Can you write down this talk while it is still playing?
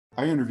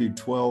I interviewed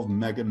 12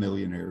 mega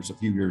millionaires a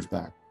few years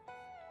back,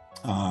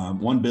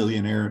 1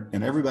 billionaire,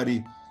 and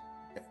everybody,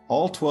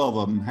 all 12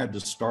 of them had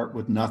to start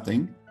with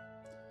nothing,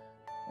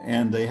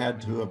 and they had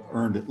to have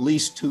earned at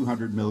least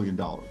 $200 million.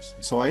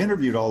 So I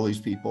interviewed all these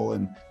people,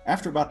 and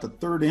after about the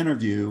third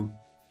interview,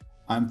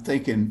 I'm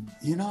thinking,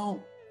 you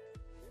know,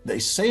 they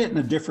say it in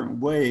a different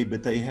way,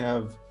 but they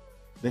have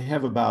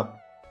about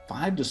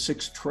 5 to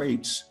 6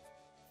 traits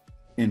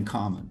in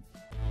common.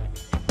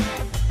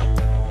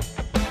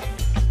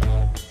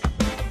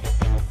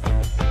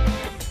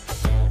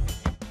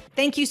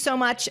 Thank you so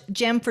much,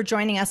 Jim, for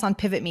joining us on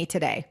PivotMe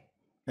today.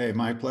 Hey,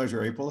 my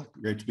pleasure, April.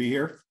 Great to be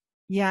here.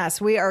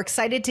 Yes, we are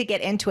excited to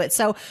get into it.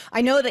 So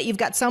I know that you've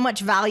got so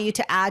much value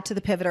to add to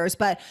the pivoters,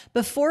 but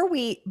before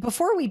we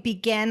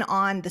begin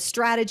on the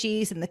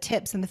strategies and the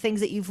tips and the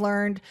things that you've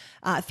learned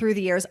through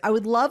the years, I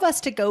would love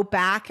us to go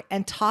back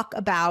and talk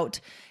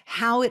about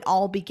how it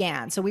all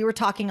began. So we were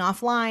talking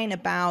offline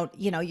about,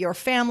 you know, your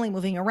family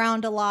moving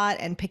around a lot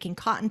and picking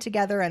cotton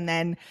together, and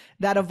then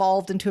that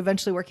evolved into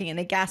eventually working in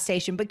a gas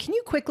station. But can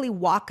you quickly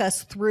walk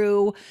us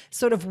through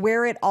sort of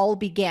where it all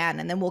began,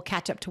 and then we'll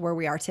catch up to where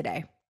we are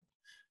today?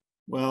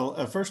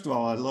 Well, first of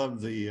all, I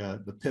love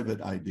the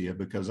pivot idea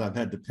because I've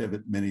had to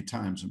pivot many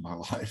times in my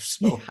life.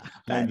 So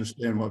I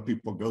understand what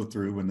people go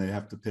through when they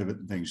have to pivot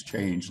and things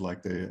change,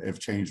 like they have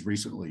changed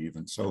recently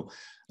even. So,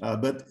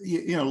 but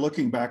you know,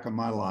 looking back on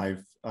my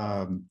life,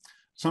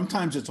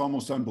 sometimes it's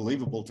almost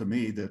unbelievable to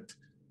me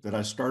that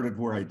I started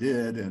where I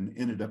did and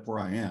ended up where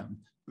I am,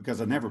 because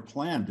I never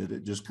planned it.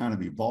 It just kind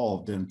of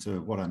evolved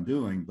into what I'm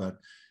doing. But,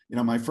 you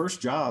know, my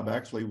first job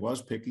actually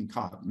was picking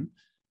cotton.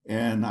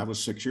 And I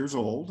was 6 years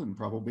old, and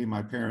probably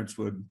my parents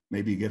would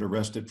maybe get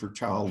arrested for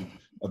child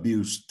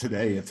abuse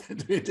today if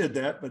they did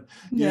that. But,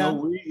 you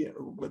know,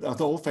 the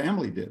whole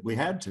family did. We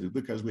had to,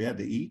 because we had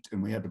to eat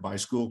and we had to buy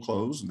school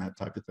clothes and that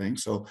type of thing.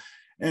 So,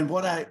 and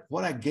what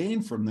I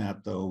gained from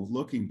that, though,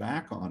 looking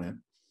back on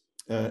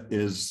it,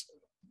 is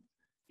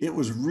it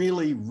was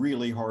really,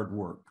 really hard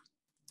work.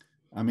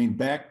 I mean,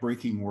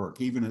 back-breaking work,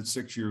 even at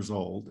 6 years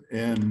old.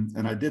 And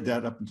I did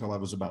that up until I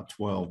was about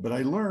 12. But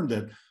I learned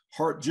that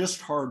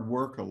just hard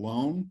work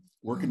alone,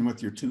 working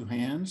with your two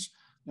hands.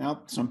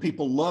 Now, some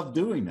people love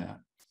doing that,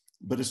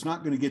 but it's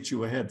not going to get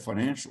you ahead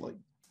financially.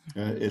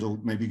 It'll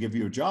maybe give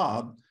you a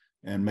job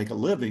and make a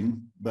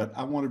living, but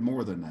I wanted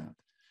more than that.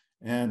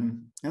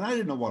 And I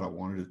didn't know what I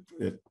wanted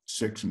at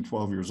 6 and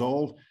 12 years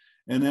old.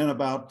 And then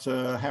about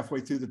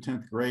halfway through the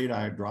 10th grade,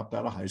 I dropped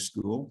out of high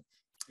school,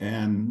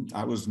 and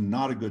I was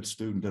not a good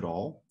student at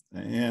all.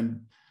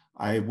 And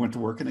I went to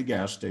work in a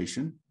gas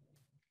station.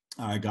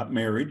 I got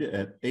married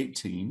at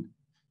 18.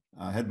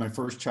 I had my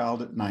first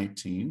child at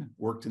 19,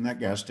 worked in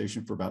that gas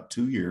station for about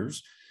 2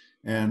 years,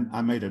 and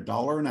I made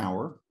 $1 an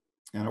hour,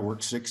 and I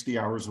worked 60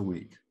 hours a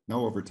week,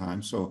 no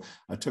overtime. So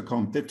I took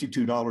home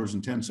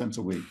 $52.10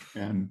 a week,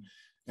 and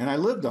I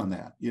lived on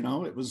that. You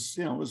know, it was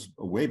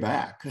way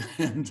back.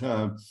 And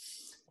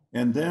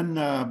then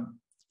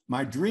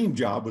my dream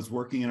job was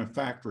working in a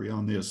factory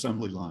on the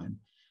assembly line,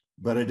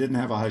 but I didn't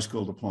have a high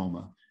school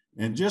diploma.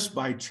 And just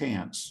by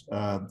chance,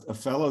 a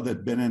fellow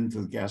that'd been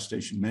into the gas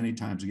station many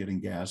times getting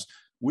gas,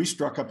 we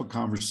struck up a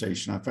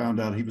conversation. I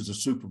found out he was a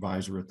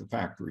supervisor at the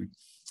factory.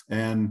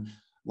 And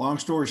long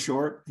story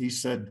short, he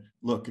said,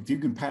 look, if you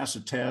can pass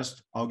a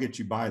test, I'll get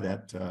you by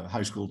that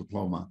high school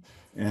diploma,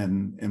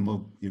 and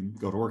you can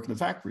go to work in the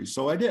factory.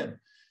 So I did.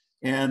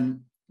 And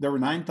there were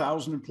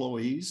 9,000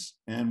 employees.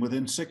 And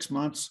within 6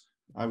 months,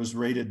 I was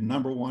rated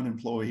 #1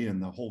 employee in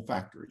the whole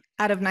factory.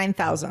 Out of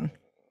 9,000.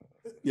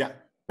 Yeah.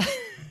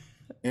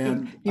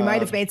 And you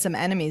might have made some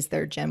enemies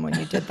there, Jim, when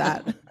you did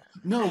that.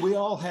 No, we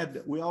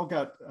all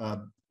got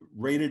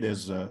rated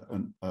as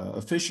an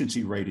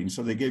efficiency rating.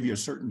 So they gave you a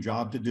certain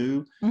job to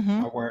do.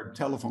 I wired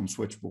telephone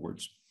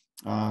switchboards,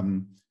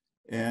 and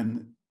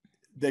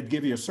they'd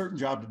give you a certain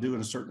job to do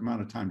in a certain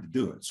amount of time to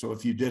do it. So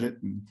if you did it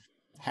in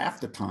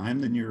half the time,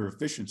 then your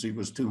efficiency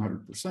was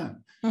 200%.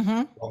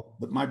 Well,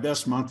 but my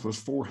best month was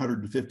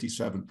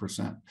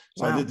 457%.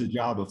 So I did the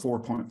job of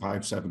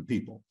 4.57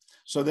 people.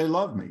 So they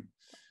loved me.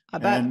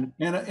 And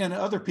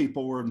other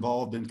people were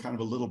involved in kind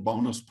of a little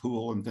bonus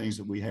pool and things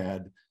that we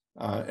had.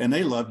 And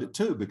they loved it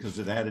too, because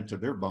it added to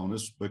their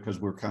bonus, because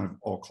we're kind of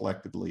all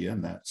collectively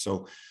in that.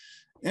 So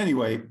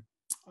anyway,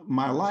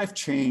 my life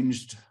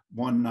changed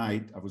one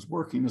night. I was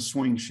working a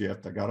swing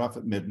shift. I got off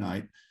at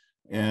midnight,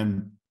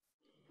 and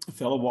a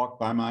fellow walked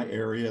by my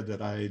area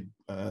that I'd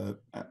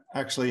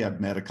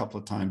met a couple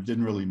of times,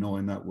 didn't really know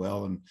him that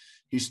well. And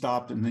he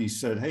stopped and he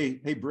said,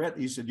 hey, Britt,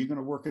 he said, you going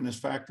to work in this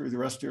factory the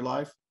rest of your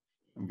life?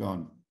 I'm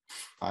going,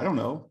 I don't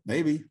know,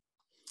 maybe.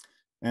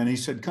 And he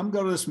said, come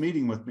go to this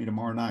meeting with me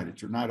tomorrow night.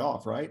 It's your night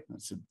off, right? I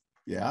said,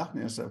 yeah.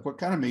 And I said, what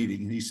kind of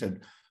meeting? And he said,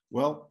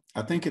 well,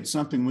 I think it's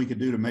something we could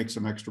do to make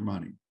some extra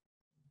money.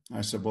 I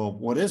said, well,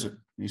 what is it?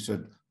 And he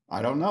said,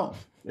 I don't know.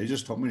 They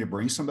just told me to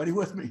bring somebody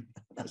with me.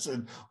 I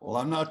said, well,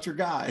 I'm not your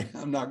guy.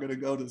 I'm not going to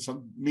go to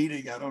some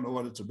meeting. I don't know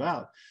what it's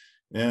about.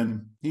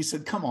 And he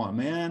said, come on,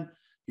 man.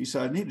 He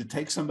said, I need to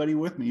take somebody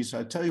with me. He said,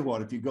 I tell you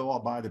what, if you go, I'll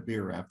buy the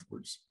beer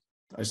afterwards.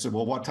 I said,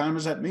 well, what time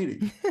is that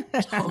meeting?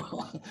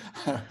 So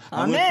I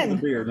I'm went for the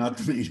in. beer, not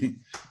the meeting.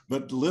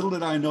 But little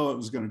did I know it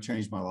was going to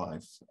change my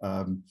life.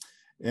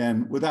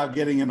 And without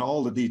getting into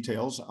all the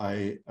details,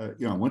 I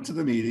went to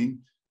the meeting.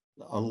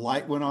 A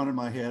light went on in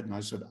my head, and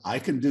I said, I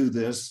can do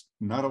this.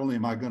 Not only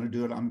am I going to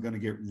do it, I'm going to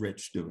get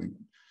rich doing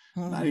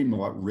it. I didn't know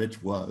what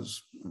rich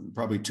was,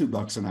 probably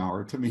 $2 an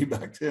hour to me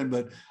back then,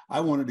 but I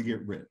wanted to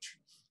get rich.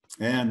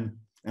 And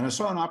I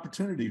saw an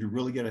opportunity to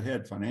really get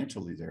ahead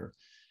financially there.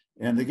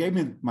 And they gave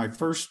me my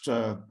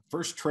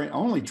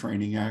only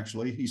training,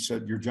 actually. He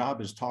said, your job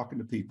is talking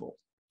to people.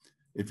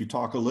 If you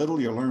talk a little,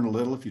 you'll learn a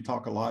little. If you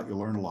talk a lot, you'll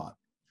learn a lot.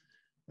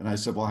 And I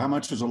said, well, how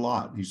much is a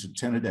lot? He said,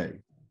 10 a day.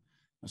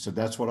 I said,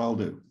 that's what I'll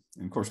do.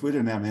 And of course, we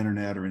didn't have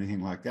internet or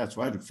anything like that.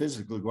 So I had to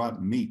physically go out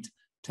and meet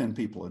 10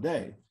 people a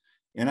day.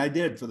 And I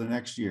did for the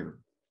next year,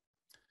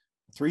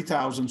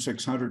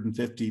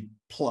 3,650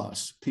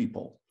 plus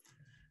people.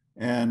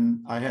 And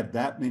I had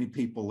that many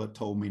people that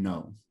told me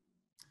no.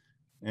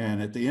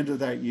 And at the end of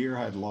that year,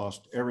 I had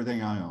lost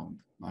everything I owned,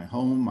 my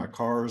home, my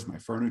cars, my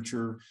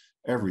furniture,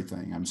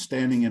 everything. I'm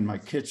standing in my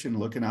kitchen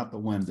looking out the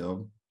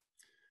window.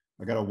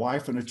 I got a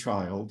wife and a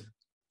child.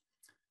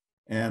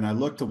 And I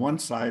look to one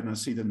side and I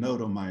see the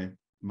note on my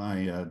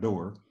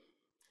door,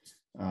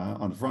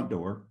 on the front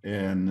door.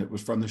 And it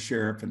was from the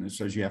sheriff. And it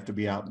says, you have to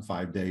be out in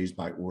 5 days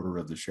by order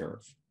of the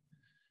sheriff,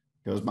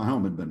 because my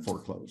home had been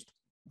foreclosed.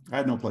 I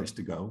had no place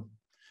to go.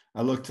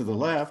 I looked to the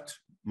left,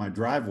 my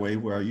driveway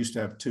where I used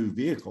to have 2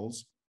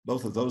 vehicles.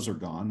 Both of those are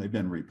gone. They've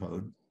been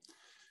repoed.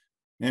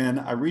 And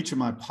I reach in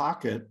my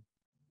pocket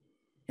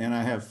and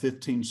I have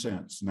 15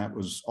 cents. And that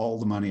was all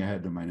the money I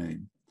had to my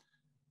name.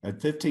 I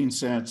had 15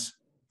 cents,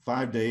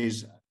 5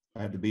 days.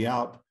 I had to be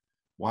out,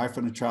 wife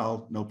and a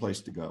child, no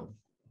place to go.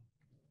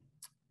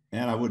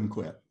 And I wouldn't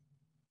quit.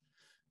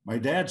 My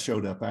dad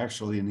showed up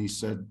actually, and he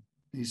said,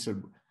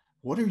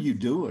 what are you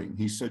doing?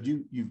 He said,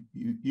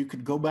 you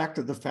could go back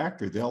to the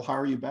factory. They'll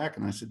hire you back.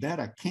 And I said,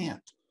 Dad, I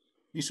can't.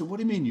 He said, what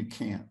do you mean you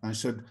can't? I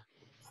said,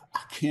 I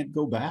can't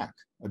go back.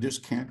 I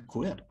just can't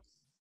quit.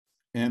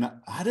 And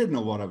I didn't know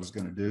what I was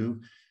going to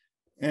do.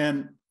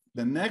 And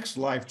the next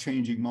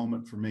life-changing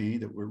moment for me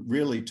that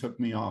really took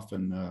me off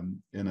in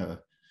a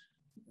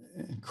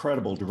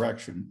incredible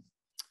direction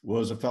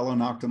was a fellow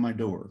knocked on my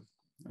door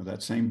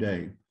that same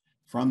day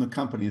from the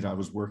company that I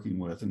was working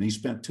with. And he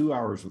spent 2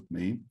 hours with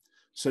me,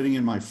 sitting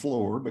in my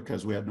floor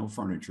because we had no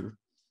furniture.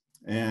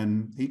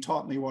 And he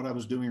taught me what I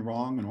was doing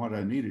wrong and what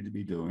I needed to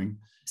be doing.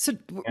 So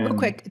real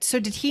quick, so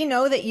did he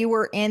know that you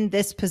were in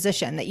this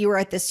position, that you were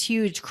at this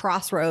huge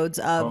crossroads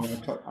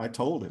of? I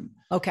told him.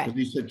 Okay.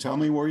 He said, tell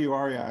me where you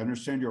are. Yeah, I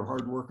understand you're a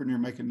hard worker and you're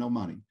making no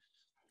money.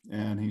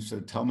 And he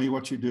said, tell me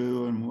what you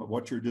do and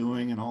what you're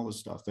doing and all this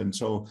stuff. And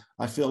so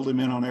I filled him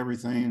in on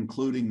everything,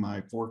 including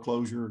my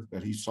foreclosure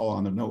that he saw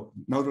on the note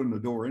on the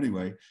door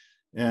anyway.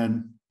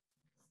 And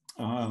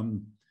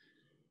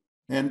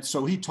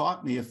so he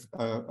taught me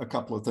a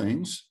couple of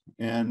things,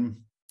 and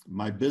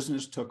my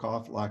business took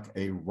off like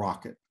a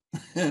rocket.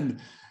 and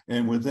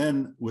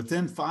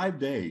within 5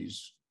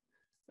 days,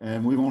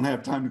 and we won't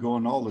have time to go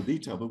into all the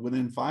detail, but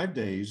within 5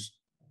 days,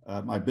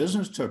 my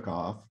business took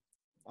off.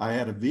 I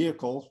had a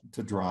vehicle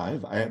to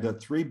drive. I had a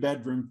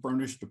 3-bedroom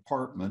furnished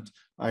apartment.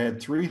 I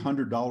had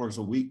 $300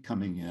 a week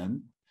coming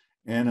in,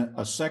 and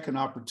a second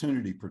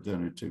opportunity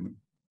presented to me.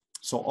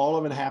 So all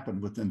of it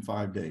happened within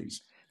 5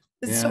 days.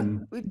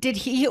 So did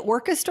he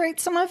orchestrate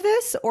some of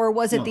this, or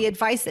was it the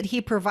advice that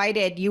he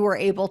provided, you were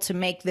able to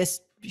make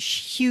this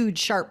huge,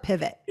 sharp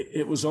pivot?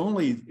 It was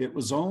only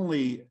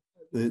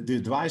the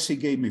advice he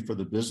gave me for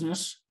the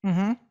business.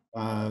 Mm-hmm.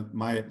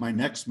 My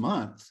next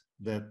month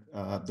that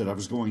I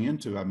was going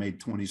into, I made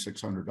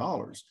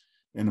 $2,600.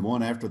 And the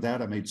one after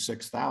that, I made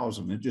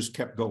 $6,000. It just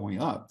kept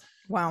going up.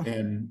 Wow.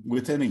 And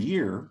within a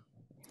year,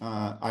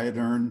 I had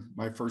earned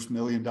my first $1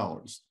 million.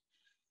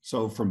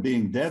 So from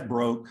being dead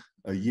broke,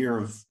 a year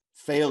of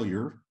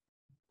failure,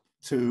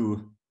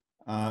 to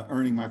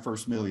earning my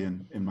first $1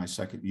 million in my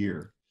second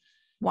year.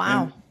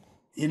 Wow.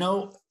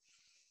 And,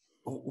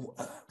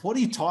 what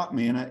he taught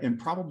me, and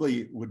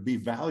probably would be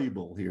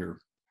valuable here.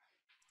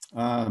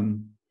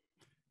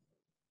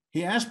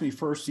 He asked me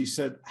first, he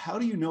said, how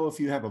do you know if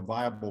you have a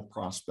viable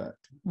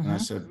prospect? Mm-hmm. And I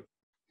said,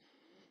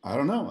 I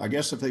don't know. I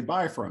guess if they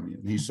buy from you.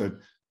 And he said,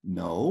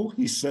 no.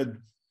 He said,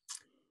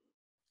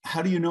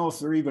 how do you know if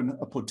they're even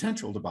a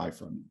potential to buy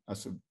from you? I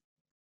said,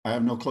 I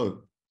have no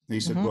clue. And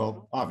he said, mm-hmm.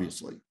 Well,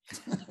 obviously.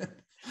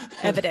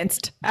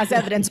 Evidenced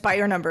by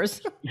your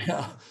numbers.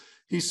 Yeah.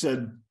 He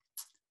said,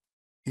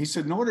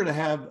 in order to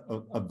have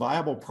a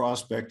viable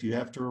prospect, you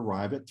have to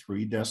arrive at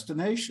 3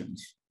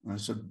 destinations. And I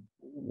said,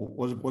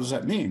 what does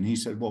that mean? He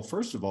said, well,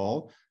 first of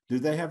all, do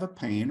they have a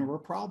pain or a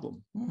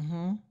problem?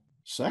 Mm-hmm.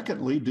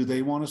 Secondly, do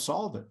they want to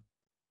solve it?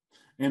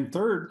 And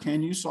third,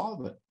 can you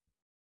solve it?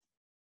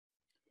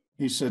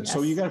 He said, yes.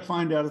 So you got to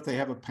find out if they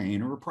have a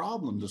pain or a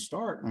problem to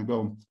start. And I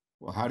go,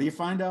 well, how do you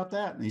find out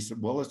that? And he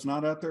said, well, it's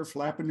not out there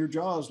flapping your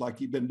jaws like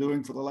you've been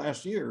doing for the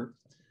last year.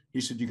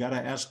 He said, you got to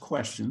ask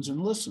questions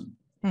and listen.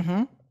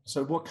 Mm-hmm. I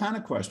said, what kind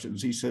of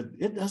questions? He said,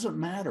 it doesn't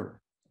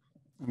matter.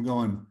 I'm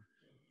going,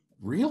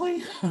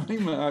 really?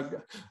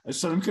 I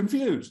said, I'm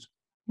confused.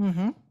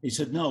 Mm-hmm. He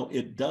said, no,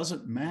 it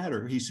doesn't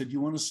matter. He said,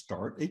 you want to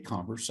start a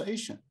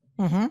conversation.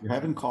 Mm-hmm. You're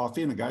having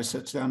coffee and a guy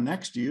sits down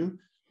next to you.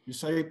 You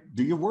say,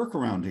 do you work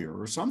around here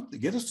or something?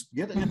 Get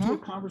into a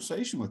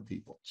conversation with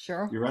people.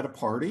 Sure. You're at a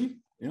party,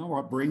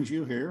 what brings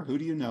you here? Who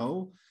do you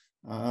know?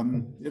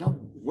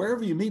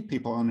 Wherever you meet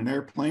people on an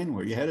airplane,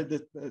 where you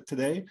headed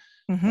today.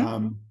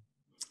 Mm-hmm.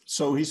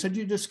 So he said,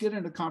 you just get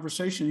into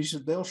conversation. He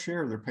said, they'll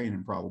share their pain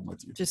and problem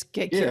with you. Just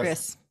get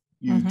curious.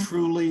 You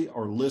truly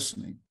are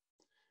listening.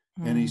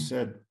 And he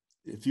said,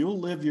 if you'll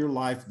live your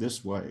life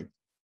this way,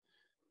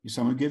 he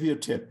said, I'm going to give you a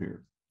tip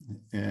here.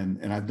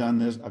 And I've done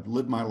this. I've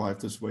lived my life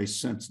this way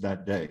since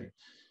that day.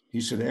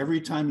 He said,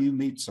 every time you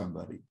meet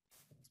somebody,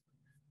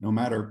 no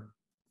matter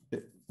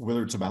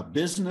whether it's about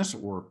business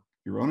or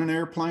you're on an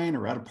airplane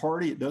or at a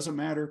party, it doesn't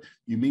matter.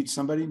 You meet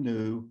somebody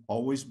new,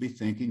 always be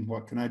thinking,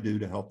 what can I do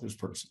to help this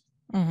person?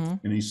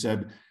 And he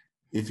said,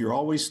 if you're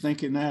always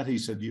thinking that, he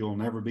said, you'll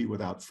never be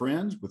without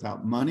friends,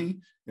 without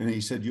money. And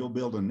he said, you'll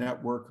build a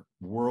network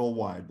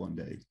worldwide one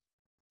day.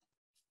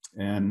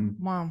 And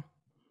wow.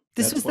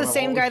 This was the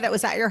same guy that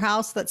was at your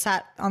house that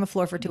sat on the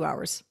floor for 2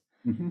 hours.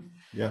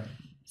 Yeah.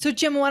 So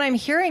Jim, what I'm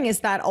hearing is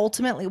that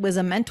ultimately it was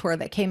a mentor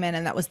that came in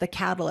and that was the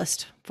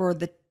catalyst for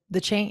the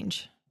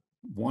change.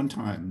 One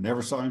time,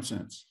 never saw him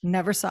since.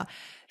 Never saw.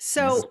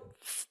 So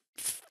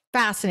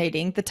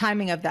fascinating. The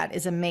timing of that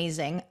is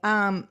amazing.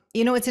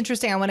 It's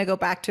interesting. I want to go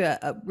back to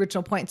a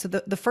original point. So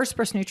the first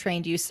person who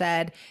trained you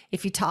said,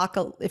 if you talk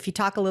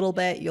a little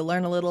bit, you'll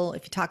learn a little.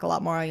 If you talk a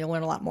lot more, you'll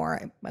learn a lot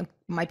more. I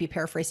might be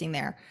paraphrasing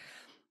there.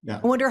 Yeah.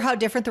 I wonder how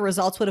different the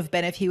results would have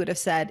been if he would have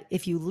said,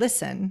 if you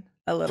listen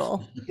a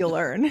little, you'll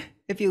learn.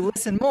 If you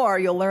listen more,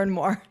 you'll learn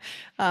more.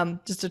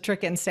 Just a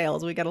trick in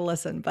sales. We got to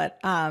listen. But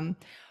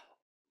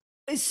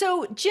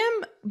so Jim,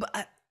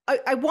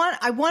 I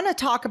want to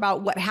talk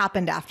about what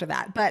happened after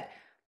that, but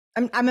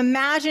I'm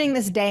imagining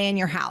this day in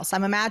your house.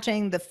 I'm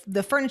imagining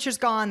the furniture's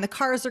gone, the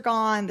cars are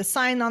gone, the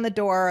sign on the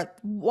door,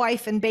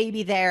 wife and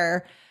baby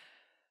there.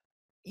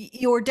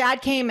 Your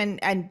dad came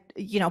and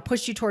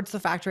pushed you towards the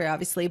factory,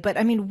 obviously. But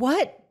I mean,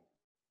 what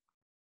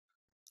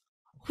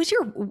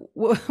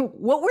were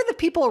the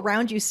people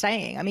around you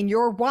saying? I mean,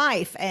 your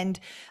wife, and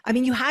I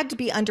mean, you had to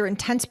be under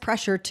intense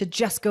pressure to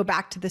just go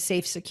back to the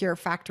safe, secure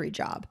factory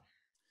job.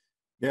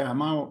 Yeah,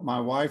 my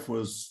wife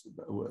was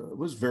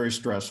very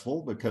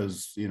stressful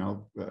because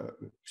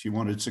she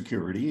wanted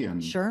security,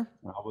 and sure,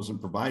 I wasn't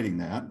providing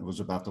that. It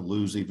was about to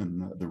lose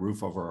even the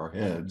roof over our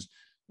heads,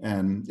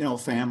 and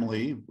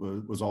family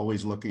was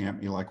always looking at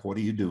me like, "What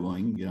are you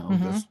doing?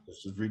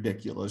 This is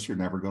ridiculous. You're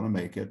never going to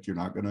make it. You're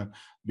not going to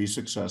be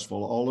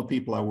successful." All the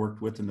people I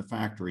worked with in the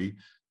factory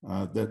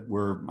that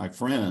were my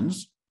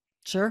friends.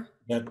 Sure.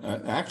 That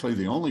actually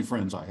the only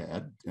friends I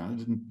had,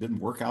 didn't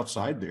work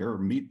outside there or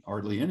meet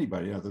hardly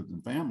anybody other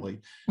than family.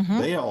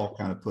 They all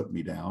kind of put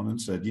me down and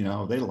said,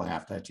 they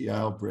laughed at you.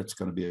 Oh, Britt's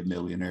going to be a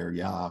millionaire.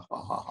 Yeah, ha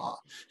ha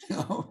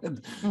ha.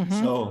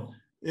 So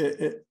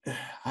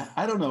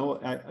I don't know.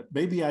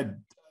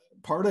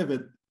 Part of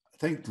it, I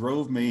think,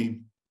 drove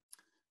me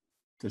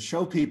to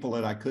show people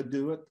that I could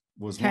do it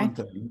was one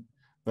thing,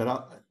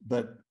 but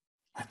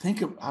I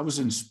think I was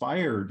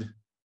inspired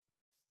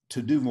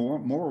to do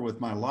more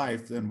with my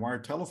life than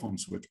wired telephone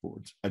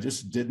switchboards. I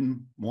just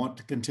didn't want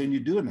to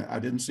continue doing it. I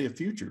didn't see a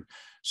future.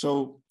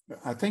 So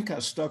I think I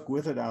stuck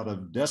with it out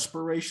of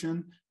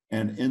desperation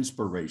and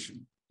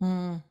inspiration.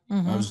 I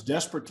was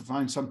desperate to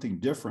find something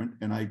different,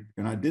 and I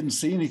didn't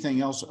see anything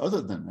else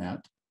other than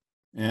that.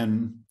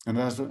 And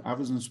I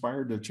was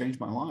inspired to change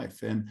my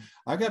life. And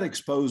I got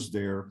exposed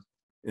there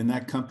in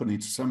that company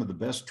to some of the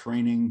best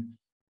training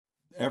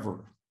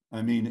ever.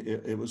 I mean,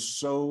 it was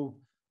so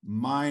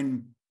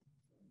mind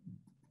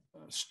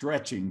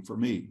stretching for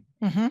me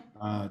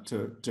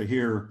to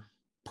hear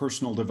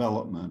personal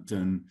development.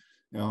 And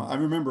I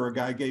remember a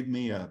guy gave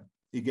me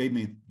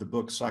the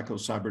book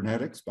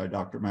Psycho-Cybernetics by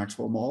Dr.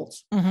 Maxwell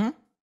Maltz.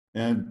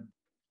 And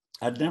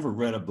I'd never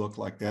read a book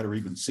like that or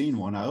even seen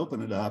one. I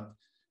opened it up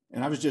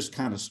and I was just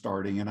kind of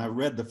starting, and I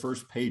read the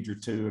first page or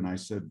two, and I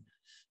said,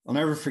 I'll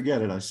never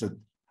forget it. I said,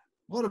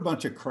 what a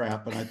bunch of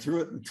crap. And I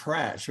threw it in the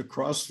trash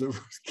across the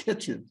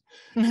kitchen.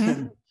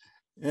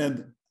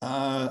 And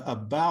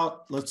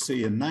about, let's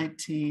see, in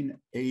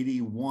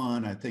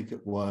 1981, I think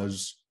it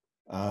was,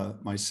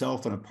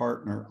 myself and a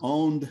partner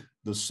owned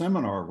the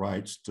seminar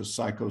rights to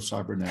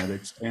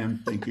Psycho-Cybernetics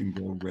and Think and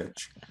Grow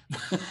Rich.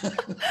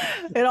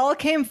 It all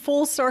came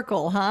full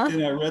circle, huh?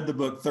 And I read the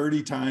book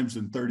 30 times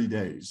in 30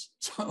 days.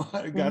 So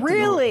I got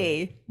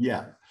really? To know it.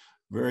 Yeah.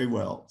 Very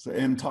well. So,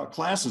 and taught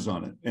classes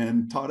on it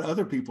and taught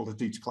other people to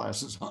teach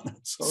classes on it.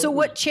 So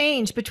what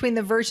changed between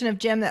the version of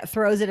Jim that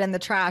throws it in the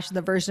trash and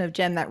the version of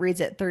Jim that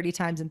reads it 30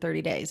 times in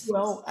 30 days?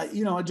 Well,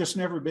 I just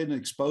never been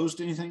exposed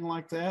to anything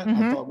like that.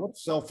 I thought,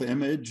 what's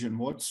self-image and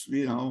what's,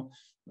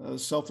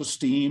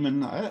 self-esteem?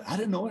 And I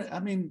didn't know it. I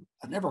mean,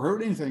 I never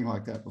heard anything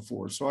like that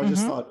before. So I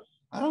just thought,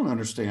 I don't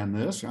understand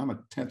this. I'm a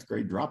 10th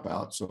grade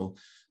dropout. So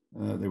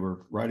they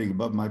were writing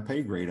above my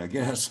pay grade, I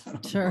guess.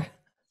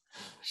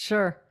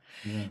 Sure.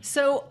 Yeah.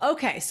 So,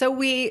 okay. So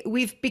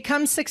we've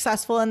become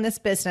successful in this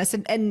business,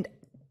 and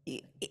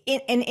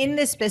in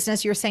this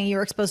business, you're saying you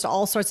were exposed to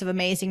all sorts of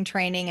amazing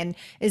training,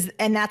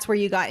 and that's where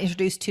you got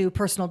introduced to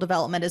personal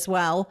development as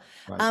well.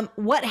 Right.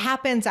 What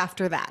happens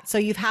after that? So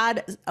you've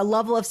had a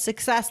level of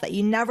success that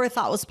you never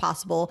thought was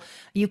possible.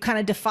 You kind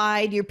of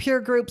defied your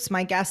peer groups.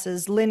 My guess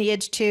is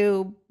lineage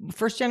to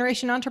first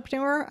generation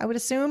entrepreneur, I would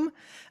assume.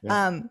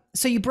 Yeah.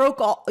 So you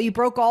broke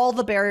all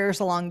the barriers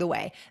along the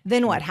way.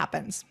 Then what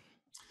happens?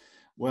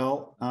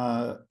 Well,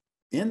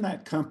 in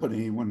that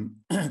company, when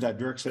that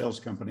direct sales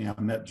company,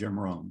 I met Jim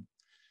Rohn,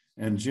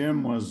 and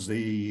Jim was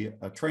the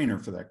trainer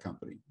for that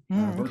company,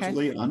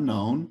 virtually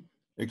unknown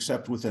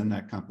except within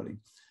that company.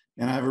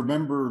 And I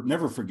remember,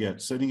 never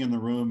forget, sitting in the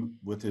room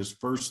with his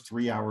first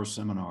 3-hour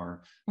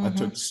seminar. I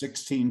took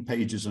 16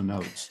 pages of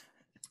notes,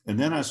 and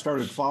then I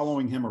started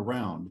following him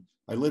around.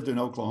 I lived in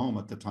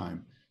Oklahoma at the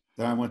time.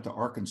 Then I went to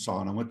Arkansas,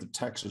 and I went to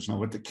Texas, and I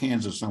went to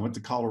Kansas, and I went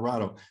to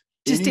Colorado.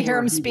 Just to hear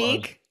him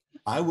speak?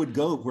 I would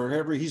go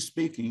wherever he's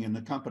speaking in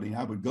the company.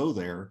 I would go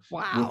there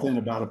within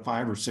about a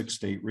 5 or 6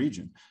 state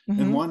region.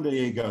 And one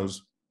day he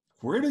goes,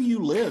 "Where do you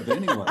live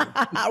anyway?"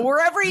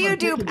 Wherever you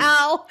do,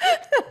 pal.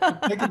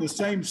 I'm taking the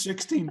same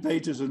 16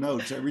 pages of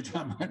notes every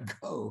time I'd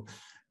go.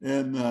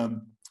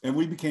 And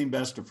we became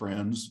best of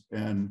friends.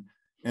 And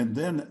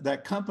then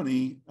that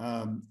company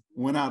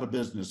went out of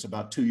business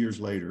about 2 years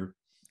later.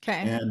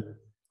 Okay. And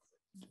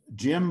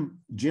Jim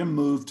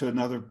moved to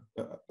another,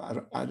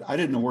 I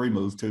didn't know where he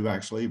moved to,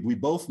 actually. We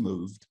both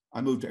moved.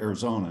 I moved to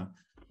Arizona.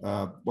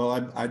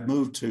 I'd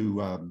moved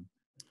to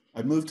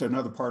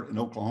another part in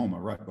Oklahoma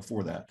right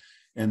before that.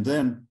 And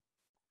then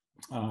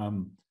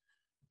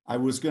I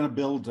was going to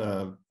build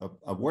a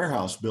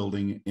warehouse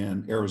building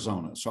in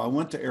Arizona. So I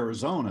went to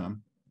Arizona,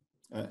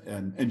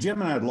 and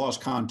Jim and I had lost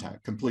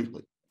contact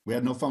completely. We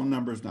had no phone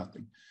numbers,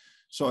 nothing.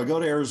 So I go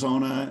to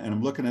Arizona, and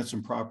I'm looking at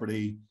some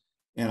property,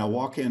 and I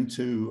walk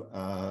into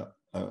a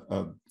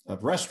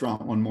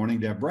restaurant one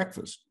morning to have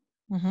breakfast,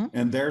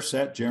 and there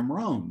sat Jim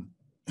Rohn.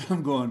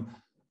 I'm going,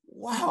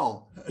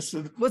 wow. I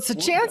said, what's the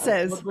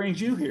chances? What brings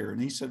you here? And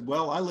he said,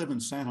 well, I live in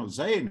San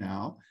Jose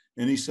now.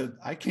 And he said,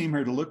 I came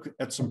here to look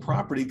at some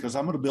property because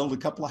I'm going to build a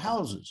couple of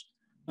houses.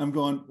 I'm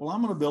going, well,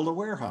 I'm going to build a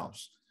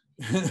warehouse.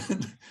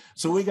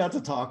 So we got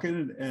to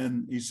talking,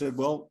 and he said,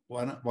 well,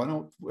 why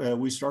don't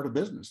we start a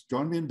business?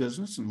 Join me in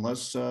business, and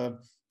let's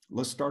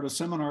start a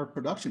seminar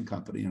production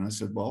company. And I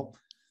said, well,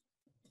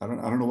 I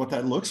don't know what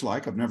that looks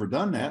like. I've never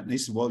done that. And he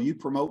said, well, you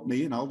promote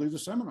me and I'll do the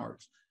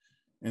seminars.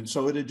 And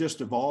so it had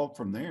just evolved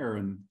from there.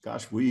 And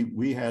gosh, we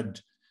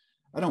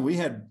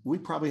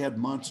probably had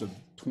months of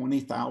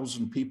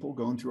 20,000 people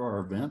going through our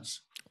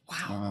events.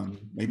 Wow.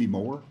 Maybe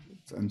more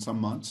in some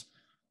months.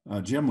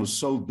 Jim was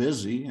so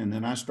busy, and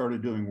then I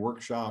started doing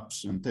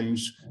workshops and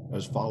things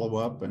as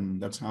follow-up,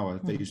 and that's how I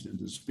phased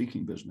into the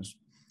speaking business.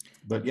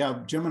 But yeah,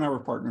 Jim and I were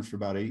partners for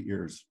about 8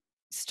 years.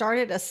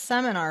 Started a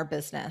seminar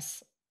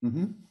business.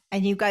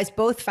 And you guys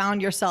both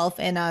found yourself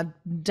in a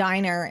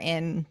diner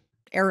in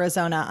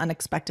Arizona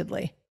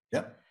unexpectedly.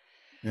 Yep.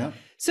 Yeah.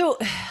 So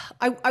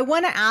I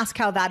want to ask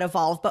how that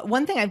evolved, but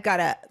one thing I've got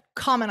to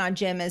comment on,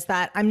 Jim, is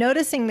that I'm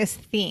noticing this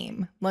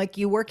theme, like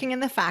you working in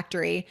the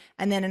factory,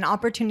 and then an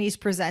opportunity is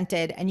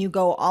presented and you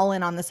go all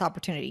in on this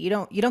opportunity. You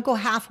don't go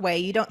halfway.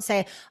 You don't say,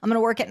 I'm going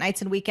to work at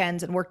nights and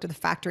weekends and work to the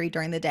factory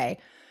during the day.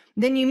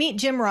 Then you meet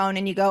Jim Rohn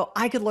and you go,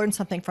 I could learn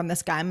something from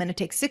this guy. I'm going to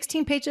take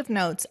 16 pages of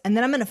notes, and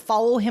then I'm going to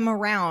follow him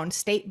around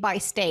state by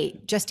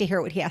state just to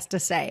hear what he has to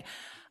say.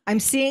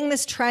 I'm seeing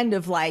this trend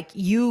of like,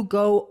 you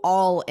go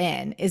all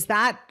in. Is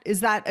that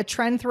a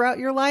trend throughout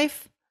your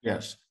life?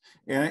 Yes.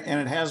 And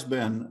it has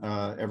been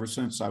ever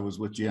since I was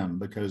with Jim,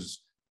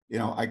 because,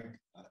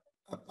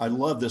 I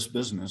love this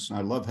business, and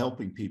I love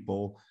helping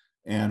people,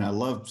 and I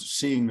love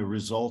seeing the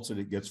results that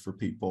it gets for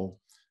people.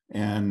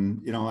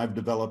 And, I've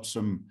developed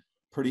some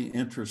pretty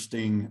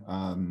interesting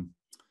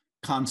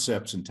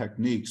concepts and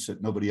techniques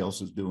that nobody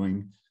else is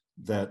doing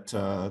that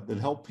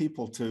help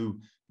people to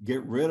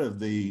get rid of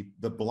the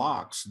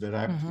blocks that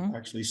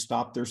actually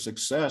stop their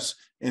success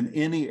in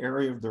any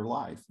area of their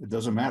life. It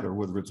doesn't matter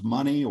whether it's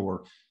money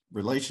or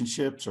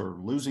relationships or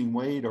losing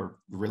weight or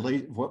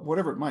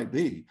whatever it might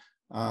be.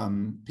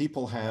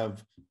 People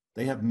have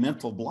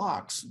mental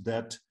blocks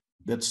that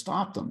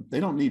stop them. They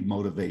don't need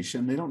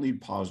motivation. They don't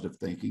need positive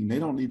thinking. They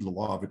don't need the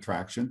law of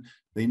attraction.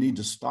 They need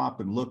to stop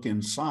and look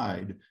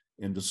inside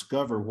and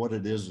discover what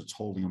it is that's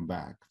holding them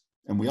back.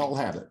 And we all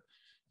have it.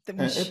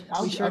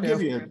 I'll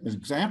give you an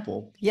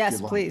example.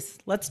 Yes, please.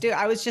 Let's do it.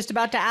 I was just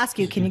about to ask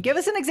you, can you give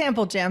us an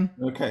example, Jim?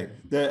 Okay.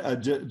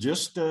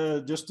 Just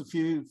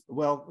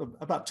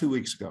about 2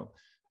 weeks ago,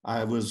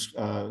 I was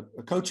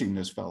coaching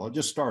this fellow,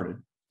 just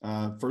started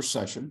first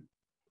session.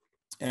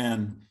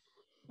 And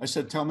I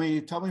said, tell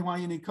me why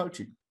you need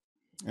coaching.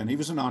 And he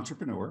was an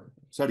entrepreneur,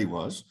 said he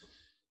was.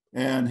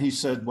 And he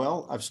said,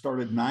 well, I've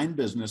started 9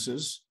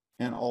 businesses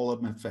and all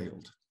of them have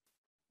failed.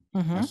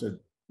 I said,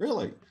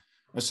 really?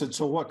 I said,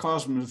 so what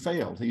caused them to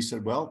fail? He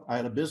said, well, I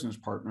had a business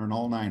partner in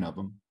all 9 of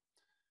them,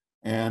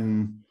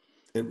 and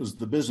it was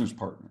the business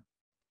partner.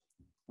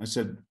 I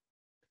said,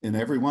 in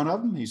every one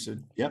of them? He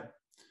said, yep.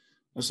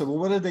 I said, well,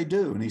 what did they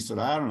do? And he said,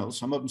 I don't know.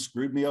 Some of them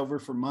screwed me over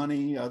for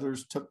money.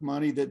 Others took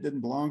money that didn't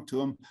belong to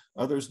them.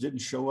 Others didn't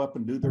show up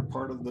and do their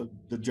part of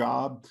the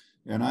job.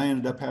 And I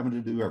ended up having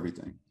to do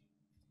everything.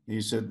 He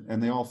said,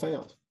 and they all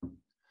failed.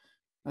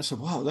 I said,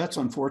 wow, that's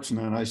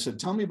unfortunate. And I said,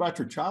 tell me about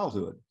your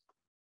childhood.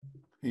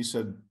 He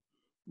said,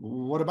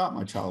 well, what about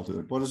my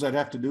childhood? What does that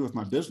have to do with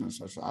my business?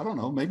 I said, I don't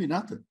know, maybe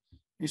nothing.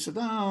 He said,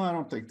 no, I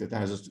don't think that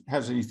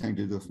has anything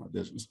to do with my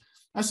business.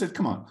 I said,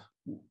 come on,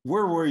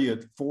 where were you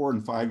at 4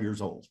 and 5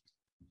 years old?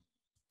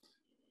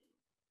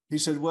 He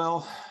said,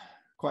 well,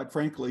 quite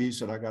frankly, he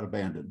said, I got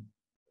abandoned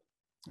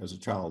as a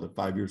child at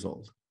 5 years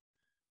old.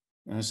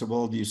 And I said,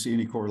 well, do you see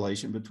any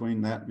correlation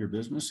between that and your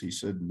business? He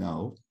said,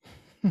 no.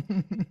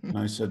 And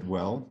I said,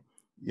 well,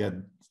 yeah,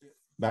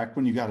 back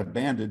when you got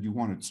abandoned, you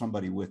wanted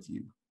somebody with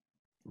you,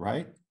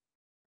 right?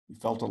 You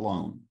felt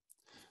alone.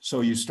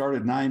 So you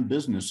started 9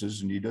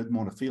 businesses and you didn't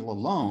want to feel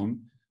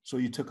alone. So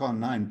you took on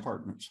 9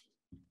 partners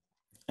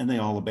and they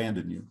all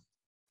abandoned you,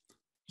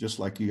 just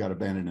like you got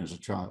abandoned as a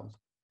child.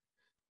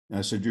 And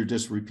I said, you're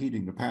just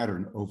repeating the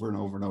pattern over and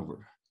over and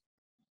over.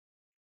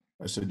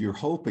 I said, you're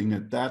hoping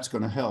that that's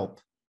going to help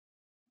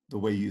the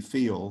way you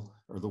feel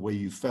or the way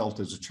you felt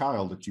as a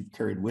child that you've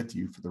carried with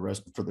you for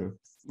the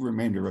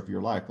remainder of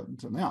your life up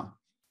until now.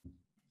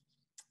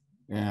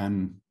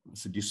 And I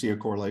said, you see a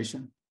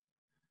correlation?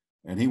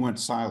 And he went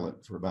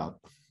silent for about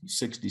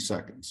 60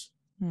 seconds.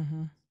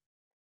 Mm-hmm.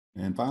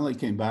 And finally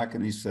came back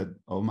and he said,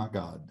 oh my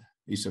God.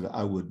 He said,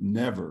 I would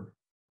never,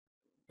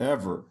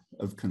 ever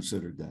have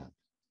considered that.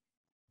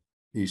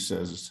 He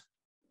says,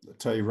 I'll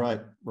tell you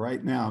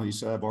right now, he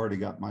said, I've already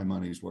got my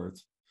money's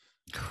worth.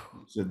 He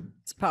said,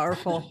 it's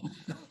powerful.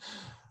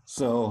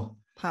 So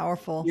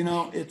powerful. You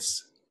know,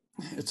 it's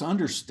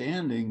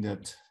understanding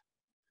that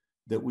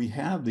we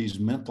have these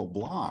mental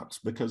blocks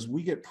because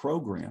we get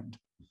programmed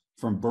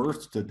from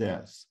birth to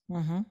death.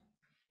 Mm-hmm.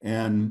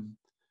 And,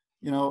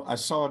 you know, I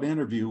saw an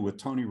interview with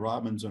Tony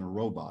Robbins and a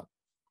robot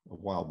a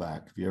while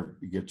back. If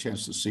you get a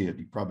chance to see it,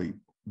 you probably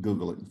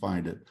Google it and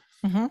find it.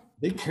 Mm-hmm.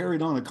 They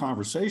carried on a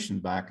conversation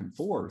back and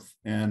forth.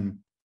 And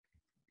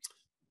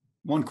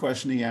one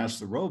question he asked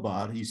the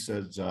robot, he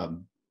says,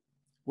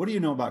 what do you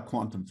know about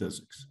quantum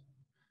physics?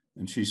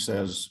 And she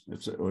says,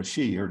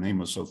 her name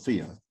was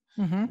Sophia.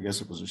 Mm-hmm. I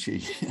guess it was a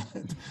she.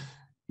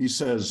 He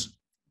says,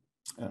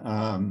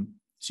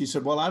 she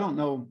said, well, I don't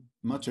know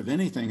much of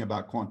anything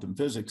about quantum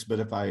physics, but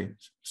if I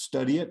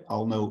study it,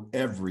 I'll know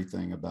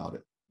everything about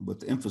it,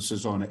 with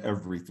emphasis on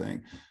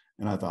everything.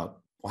 And I thought,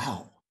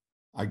 wow,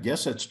 I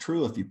guess that's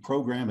true. If you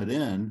program it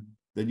in,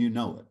 then you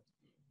know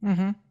it.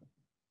 Mm-hmm.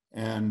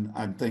 And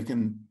I'm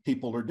thinking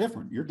people are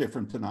different. You're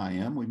different than I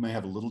am. We may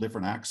have a little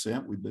different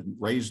accent. We've been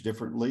raised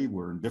differently.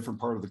 We're in a different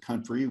part of the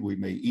country. We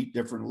may eat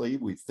differently.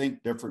 We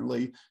think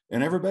differently.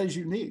 And everybody's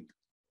unique.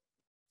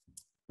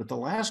 But the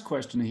last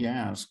question he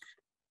asked,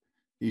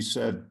 he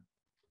said,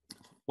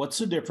 what's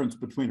the difference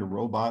between a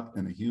robot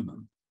and a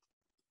human?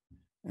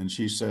 And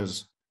she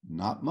says,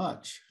 not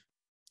much.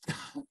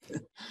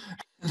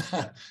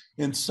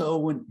 And so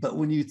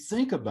when you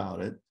think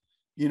about it,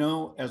 you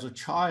know, as a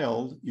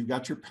child, you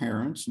got your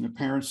parents, and the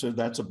parents said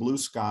that's a blue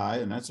sky,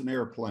 and that's an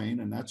airplane,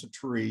 and that's a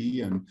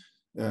tree, and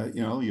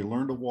you know, you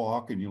learn to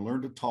walk, and you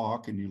learn to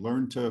talk, and you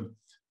learn to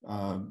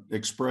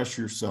express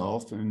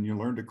yourself, and you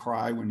learn to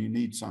cry when you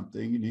need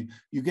something, and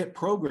you get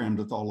programmed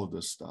with all of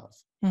this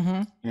stuff.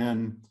 Mm-hmm.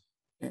 And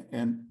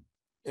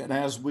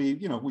as we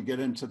get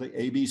into the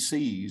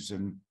ABCs,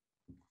 and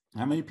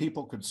how many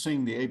people could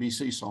sing the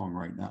ABC song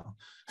right now?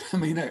 I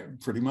mean,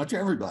 pretty much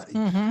everybody.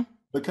 Mm-hmm.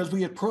 Because we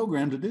get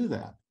programmed to do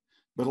that.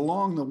 But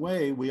along the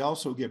way, we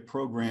also get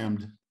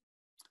programmed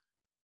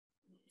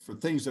for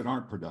things that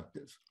aren't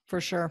productive.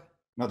 For sure.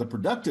 Now, the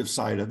productive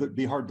side of it,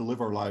 be hard to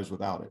live our lives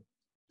without it.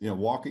 You know,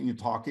 walking and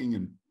talking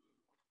and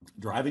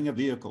driving a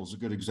vehicle is a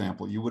good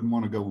example. You wouldn't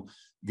want to go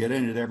get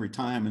in it every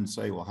time and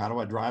say, well, how do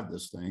I drive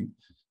this thing?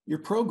 You're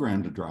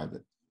programmed to drive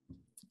it.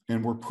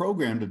 And we're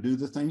programmed to do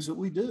the things that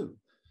we do.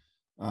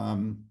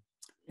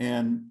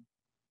 And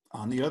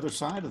on the other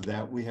side of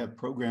that, we have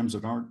programs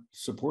that aren't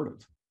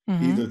supportive,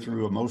 mm-hmm. either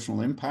through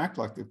emotional impact,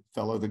 like the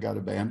fellow that got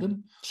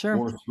abandoned, sure.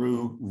 or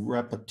through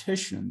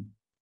repetition.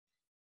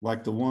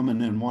 Like the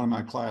woman in one of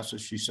my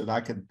classes, she said, I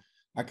could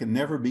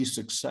never be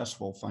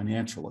successful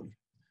financially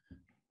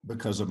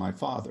because of my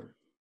father.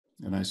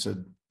 And I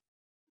said,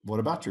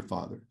 what about your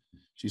father?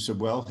 She said,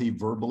 well, he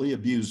verbally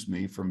abused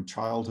me from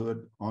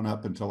childhood on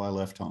up until I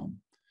left home.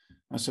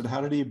 I said,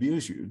 how did he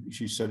abuse you?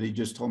 She said, he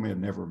just told me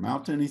I'd never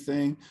amount to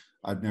anything.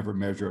 I'd never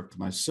measure up to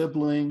my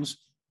siblings.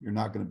 You're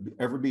not going to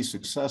ever be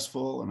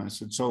successful. And I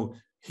said, so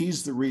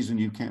he's the reason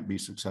you can't be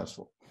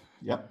successful.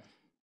 Yep.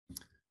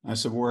 I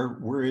said,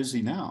 where is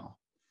he now?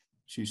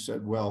 She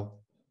said, well,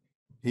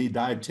 he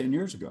died 10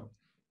 years ago.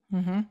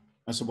 Mm-hmm.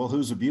 I said, well,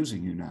 who's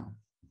abusing you now?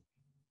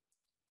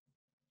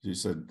 She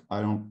said,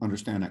 I don't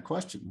understand that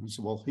question. I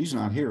said, well, he's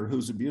not here.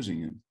 Who's abusing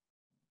you?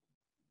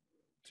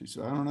 She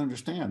said, I don't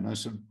understand. And I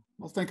said,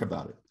 well, think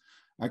about it.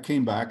 I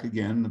came back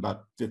again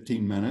about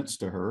 15 minutes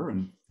to her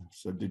and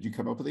said, did you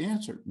come up with the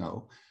answer?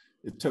 No.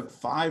 It took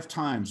 5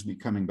 times me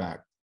coming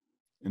back.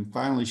 And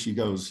finally she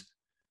goes,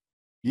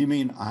 "You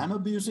mean I'm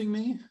abusing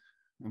me?"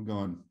 I'm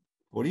going,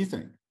 "What do you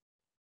think?"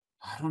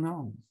 "I don't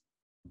know."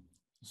 I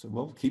said,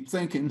 "Well, keep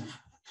thinking."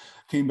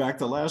 Came back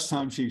the last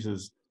time, she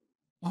says,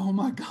 "Oh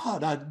my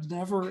God, I'd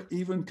never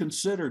even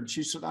considered."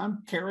 She said,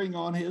 "I'm carrying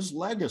on his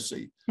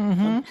legacy.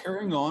 I'm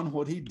carrying on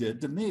what he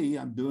did to me.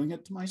 I'm doing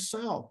it to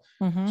myself."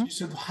 She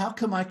said, "How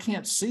come I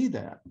can't see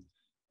that?"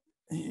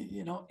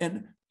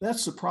 And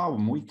that's the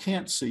problem. We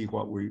can't see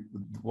what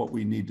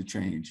we need to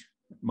change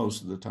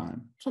most of the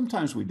time.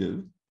 Sometimes we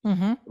do.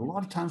 A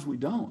lot of times we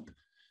don't.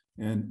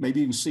 And maybe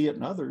you can see it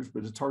in others,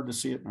 but it's hard to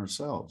see it in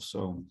ourselves.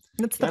 So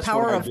That's the that's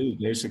power what I of do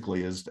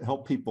basically, is to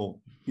help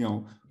people,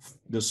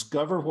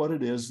 discover what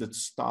it is that's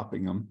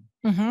stopping them.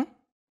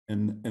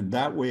 And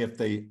that way, if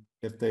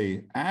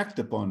they act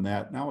upon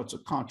that, now it's a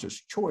conscious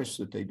choice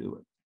that they do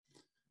it.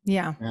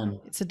 Yeah. And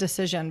it's a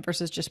decision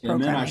versus just and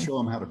then I programming. show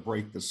them how to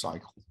break the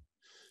cycle.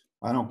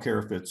 I don't care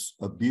if it's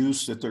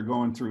abuse that they're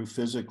going through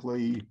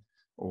physically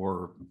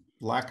or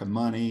lack of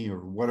money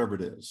or whatever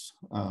it is.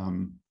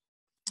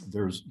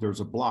 There's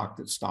a block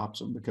that stops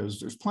them, because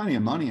there's plenty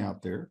of money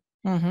out there,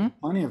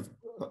 plenty of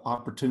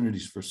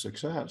opportunities for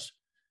success.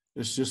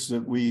 It's just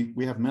that we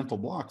have mental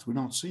blocks. We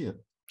don't see it.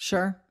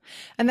 Sure.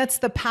 And that's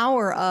the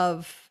power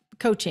of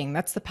coaching.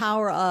 That's the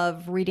power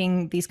of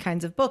reading these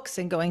kinds of books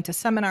and going to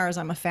seminars.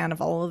 I'm a fan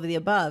of all of the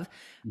above.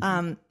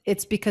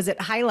 It's because it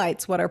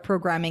highlights what our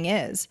programming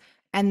is,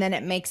 and then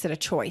it makes it a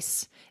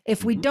choice.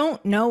 If we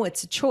don't know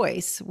it's a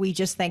choice, we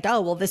just think,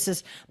 oh, well, this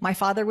is, my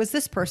father was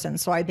this person,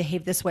 so I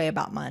behave this way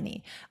about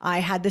money. I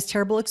had this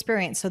terrible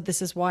experience, so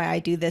this is why I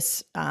do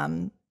this,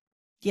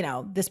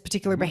 this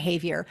particular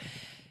behavior.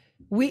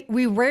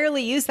 We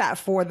rarely use that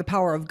for the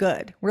power of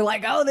good. We're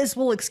like, oh, this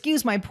will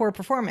excuse my poor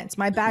performance,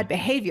 my bad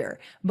behavior.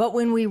 But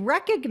when we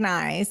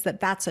recognize that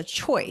that's a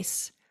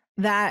choice,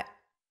 that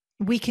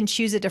we can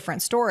choose a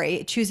different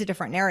story, choose a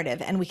different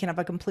narrative, and we can have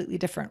a completely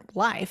different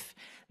life,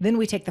 then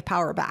we take the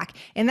power back.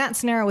 In that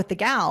scenario with the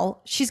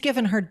gal, she's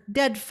given her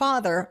dead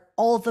father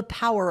all the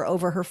power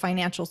over her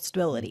financial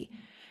stability.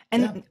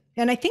 And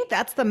I think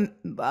that's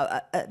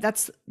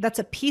that's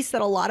a piece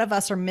that a lot of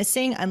us are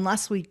missing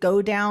unless we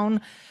go down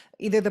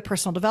either the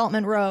personal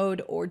development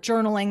road or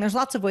journaling. There's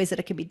lots of ways that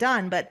it can be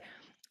done, but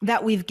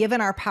that we've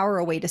given our power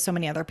away to so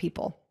many other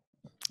people.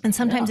 And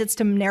sometimes it's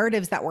to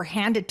narratives that were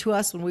handed to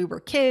us when we were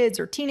kids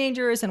or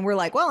teenagers. And we're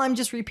like, well, I'm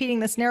just repeating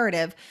this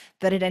narrative,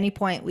 that at any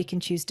point we can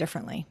choose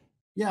differently.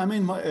 Yeah. I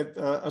mean,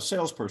 a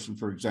salesperson,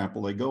 for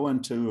example, they go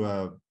into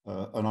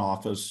an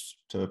office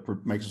to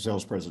make a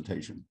sales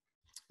presentation.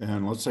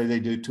 And let's say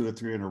they do 2 or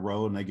 3 in a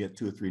row and they get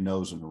 2 or 3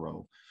 no's in a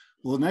row.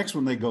 Well, the next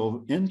one they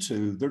go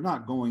into, they're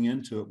not going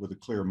into it with a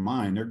clear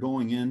mind. They're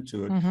going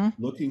into it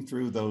looking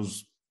through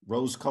those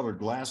rose-colored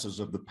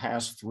glasses of the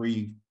past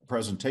 3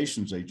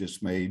 presentations they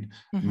just made,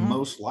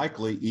 most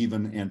likely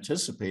even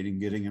anticipating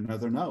getting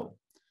another no,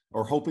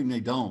 or hoping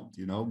they don't,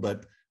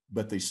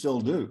 but they still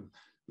do,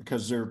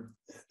 because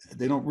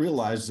they don't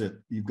realize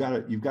that you've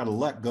got to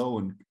let go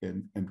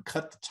and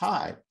cut the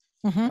tie.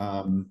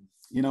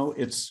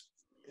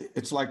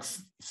 It's like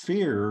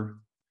fear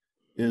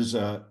is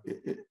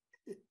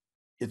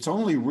it's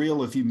only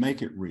real if you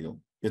make it real.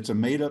 It's a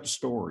made up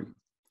story.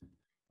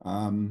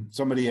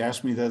 Somebody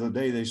asked me the other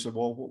day, they said,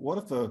 well, what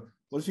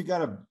if you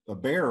got a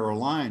bear or a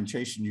lion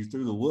chasing you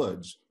through the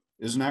woods?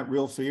 Isn't that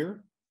real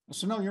fear? I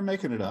said, no, you're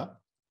making it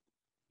up.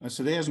 I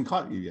said, he hasn't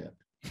caught you yet.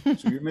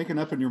 So you're making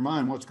up in your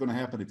mind what's going to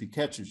happen if he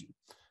catches you.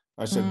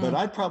 I said, but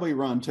I'd probably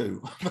run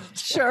too.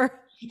 Sure.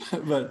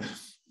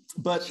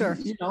 But sure.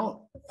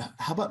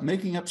 How about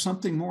making up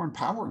something more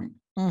empowering?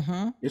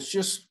 It's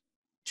just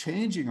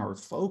changing our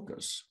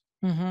focus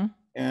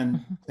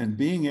and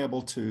being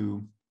able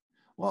to,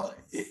 well,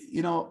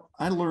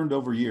 I learned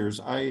over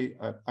years, I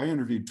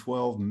interviewed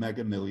 12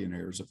 mega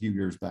millionaires a few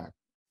years back,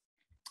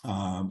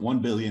 1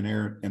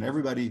 billionaire, and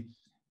everybody,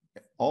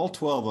 all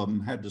 12 of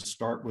them had to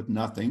start with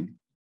nothing,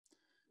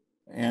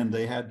 and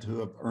they had to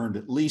have earned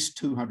at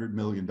least $200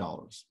 million.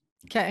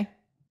 Okay.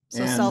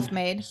 So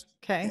self-made.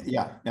 Okay.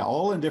 Yeah,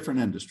 all in different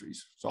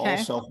industries. It's all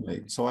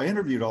self-made. So I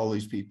interviewed all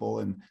these people,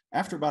 and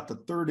after about the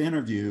 3rd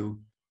interview,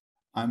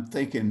 I'm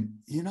thinking,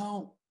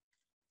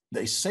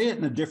 they say it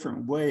in a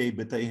different way,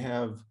 but they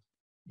have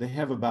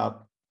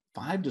about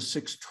 5 to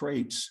 6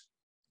 traits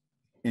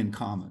in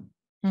common.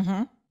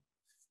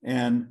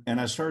 And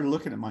I started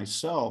looking at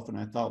myself, and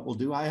I thought, well,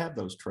 do I have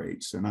those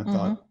traits? And I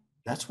thought,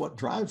 that's what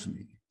drives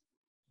me.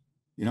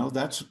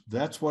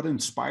 That's what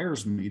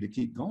inspires me to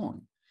keep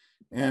going.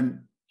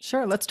 And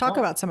sure, let's talk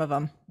about some of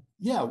them.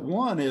 Yeah,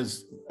 one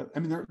is, I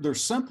mean, they're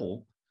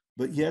simple,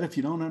 but yet if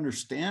you don't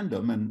understand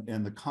them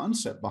and the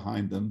concept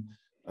behind them,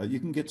 you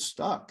can get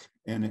stuck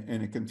and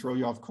it can throw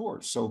you off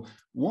course. So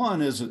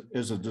one is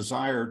a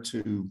desire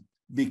to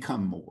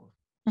become more.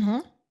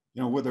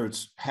 Whether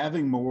it's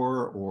having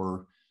more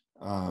or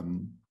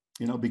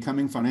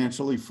becoming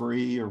financially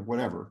free or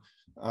whatever,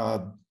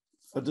 a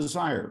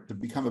desire to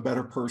become a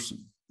better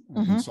person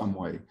in some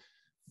way.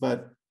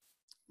 But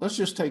let's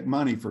just take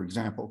money, for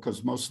example,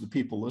 because most of the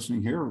people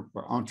listening here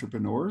are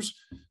entrepreneurs.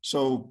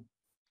 So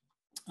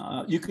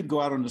you could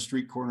go out on the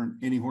street corner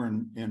anywhere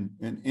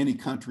in any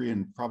country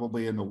and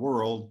probably in the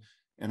world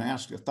and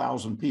ask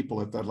 1,000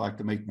 people if they'd like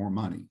to make more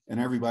money. And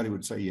everybody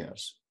would say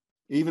yes.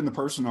 Even the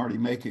person already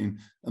making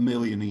 $1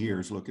 million a year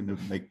is looking to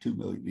make $2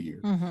 million a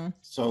year. Mm-hmm.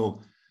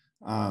 So,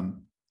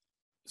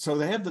 so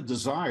they have the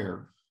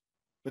desire,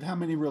 but how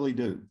many really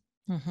do?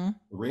 Mm-hmm.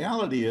 The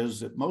reality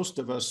is that most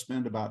of us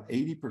spend about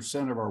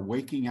 80% of our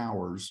waking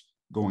hours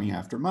going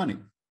after money.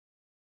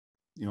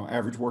 You know,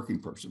 average working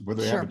person,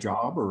 whether they have a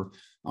job or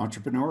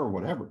entrepreneur or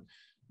whatever.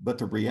 But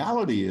the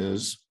reality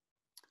is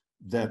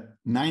that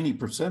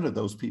 90% of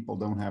those people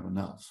don't have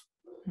enough.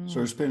 So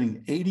they're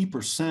spending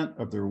 80%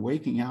 of their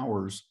waking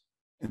hours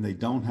and they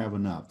don't have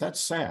enough. That's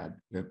sad,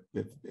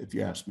 if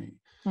you ask me.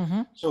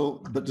 Mm-hmm.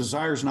 So, but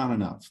desire is not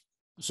enough.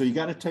 So you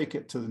got to take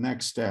it to the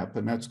next step,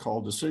 and that's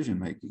called decision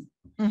making.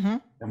 Mm-hmm.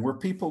 And where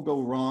people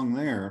go wrong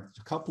there,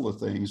 a couple of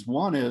things.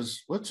 One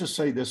is, let's just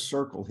say this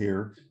circle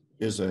here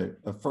is a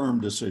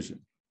firm decision.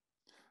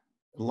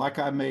 Like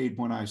I made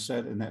when I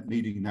said in that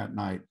meeting that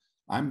night,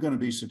 I'm going to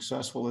be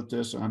successful at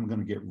this and I'm going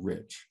to get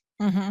rich.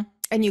 Mm-hmm.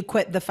 And you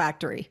quit the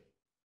factory.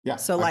 Yeah.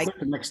 So I quit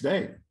the next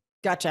day.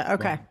 Gotcha.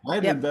 Okay. I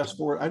had to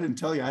invest I didn't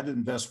tell you, I had to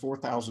invest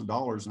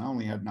 $4,000 and I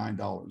only had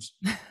 $9.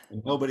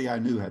 And nobody I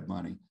knew had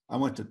money. I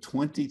went to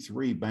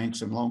 23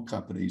 banks and loan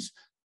companies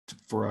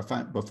before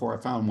I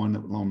found one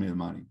that would loan me the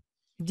money.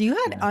 You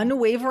had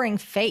unwavering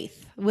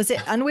faith. Was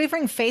it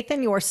unwavering faith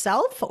in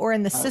yourself or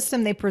in the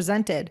system they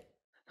presented?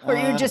 Or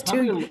you're just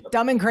too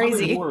dumb and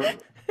crazy?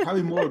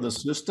 Probably more of the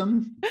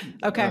system.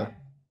 Okay.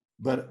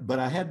 But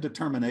I had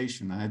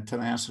determination. I had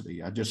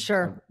tenacity. I just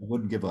I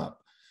wouldn't give up.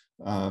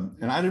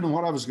 And I didn't know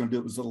what I was going to do.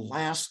 It was the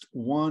last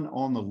one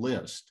on the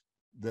list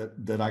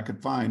that I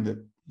could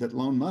find that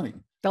loaned money.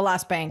 The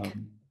last bank.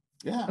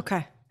 Yeah.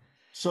 Okay.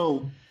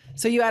 So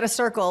you had a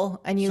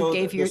circle and you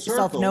gave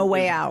yourself no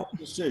way out.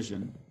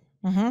 Decision.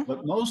 Mm-hmm.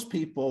 But most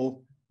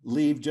people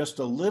leave just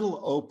a little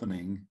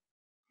opening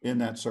in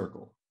that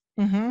circle.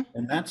 Mm-hmm.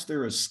 And that's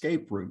their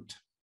escape route.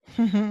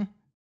 Mm-hmm.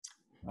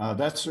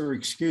 That's their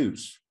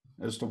excuse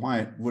as to why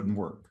it wouldn't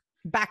work.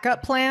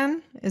 Backup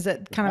plan? Is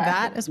it kind of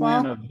that as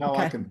well? Of how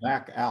I can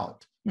back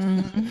out.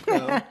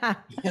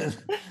 Mm-hmm.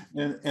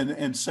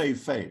 and save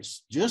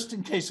face, just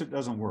in case it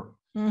doesn't work.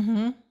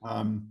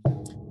 Mm-hmm.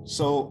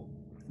 So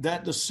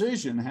that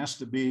decision has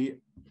to be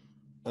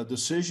a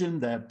decision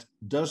that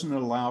doesn't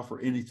allow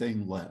for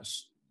anything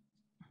less.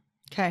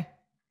 Okay.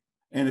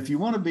 And if you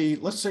want to be,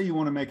 let's say you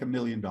want to make $1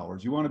 million,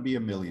 you want to be a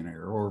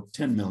millionaire or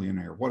 10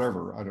 millionaire,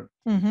 whatever. I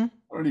don't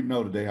even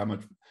know today how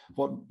much,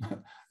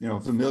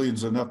 if a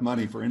million's enough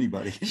money for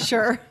anybody.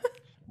 Sure.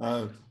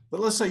 But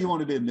let's say you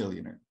want to be a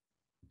millionaire.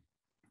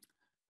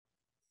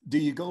 Do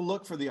you go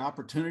look for the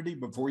opportunity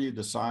before you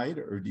decide,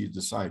 or do you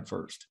decide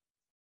first?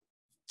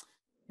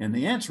 And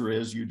the answer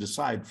is you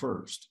decide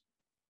first.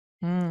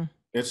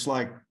 It's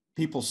like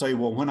people say,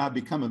 well, when I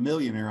become a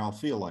millionaire, I'll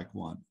feel like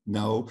one.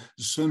 No,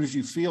 as soon as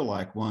you feel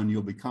like one,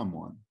 you'll become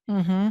one.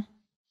 Mm-hmm.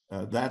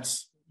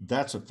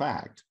 That's a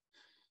fact.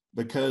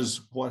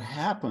 Because what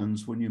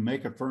happens when you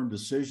make a firm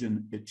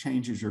decision, it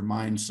changes your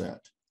mindset.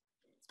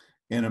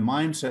 And a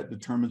mindset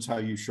determines how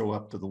you show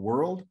up to the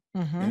world,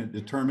 and it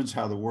determines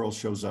how the world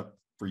shows up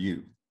for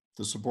you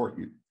to support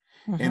you.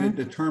 And it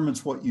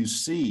determines what you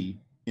see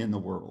in the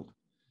world.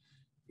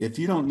 If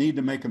you don't need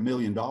to make $1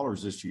 million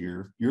this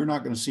year, you're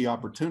not going to see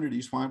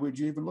opportunities. Why would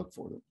you even look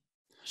for them?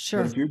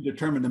 Sure. But if you're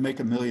determined to make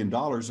 $1 million,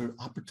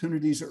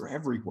 opportunities are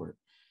everywhere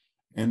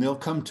and they'll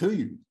come to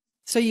you.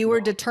 So you were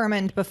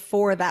determined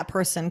before that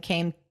person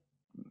came,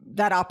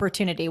 that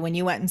opportunity, when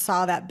you went and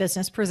saw that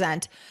business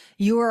present,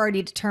 you were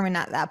already determined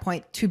at that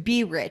point to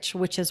be rich,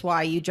 which is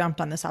why you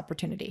jumped on this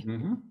opportunity.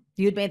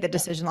 You'd made the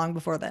decision long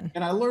before then.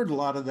 And I learned a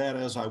lot of that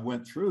as I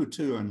went through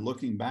too. And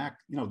looking back,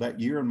 that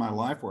year in my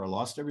life where I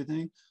lost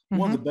everything,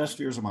 one of the best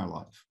years of my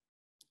life.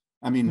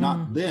 I mean,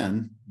 not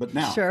then, but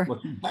now. Sure.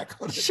 Looking back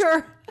on it.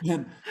 Sure.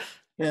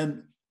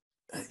 And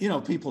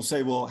people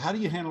say, well, how do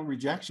you handle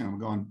rejection? I'm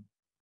going,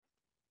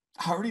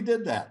 I already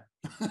did that.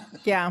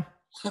 Yeah.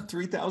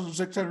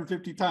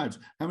 3,650 times.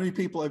 How many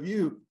people have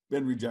you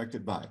been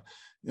rejected by?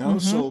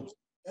 So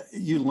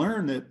you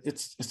learn that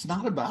it's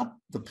not about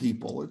the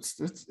people.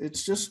 It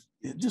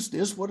just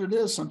is what it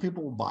is. Some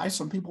people will buy,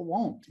 some people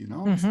won't,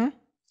 It's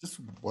just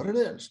what it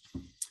is.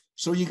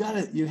 So you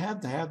have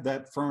to have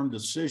that firm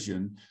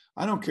decision.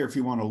 I don't care if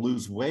you want to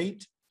lose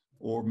weight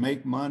or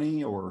make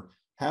money or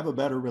have a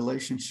better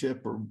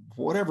relationship or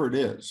whatever it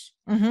is.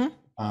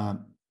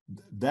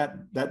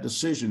 That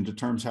decision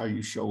determines how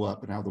you show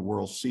up and how the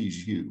world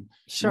sees you.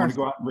 Sure. You want to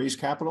go out and raise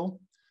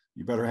capital?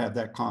 You better have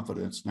that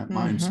confidence and that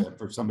mindset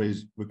for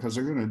somebody's, because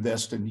they're going to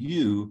invest in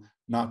you,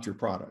 not your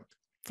product.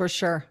 For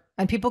sure.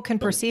 And people can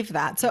perceive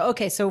that. So,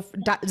 okay. So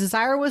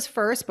desire was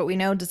first, but we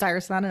know desire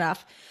is not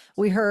enough.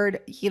 We heard,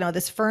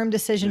 this firm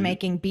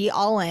decision-making, be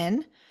all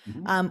in.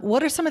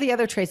 What are some of the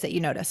other traits that you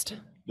noticed?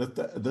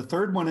 The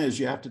third one is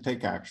you have to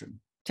take action.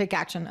 Take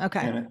action.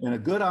 Okay. And a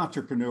good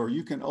entrepreneur,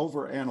 you can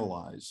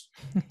overanalyze,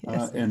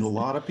 Yes. and a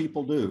lot of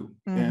people do.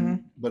 Mm-hmm.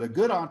 But a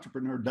good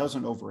entrepreneur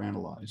doesn't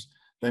overanalyze.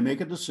 They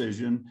make a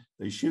decision,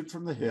 they shoot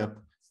from the hip,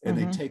 and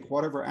they take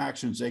whatever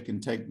actions they can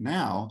take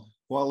now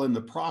while in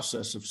the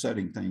process of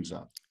setting things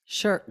up.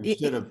 Sure.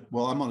 Instead of,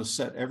 well, I'm going to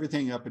set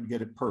everything up and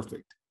get it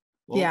perfect.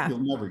 Well, Yeah. you'll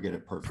never get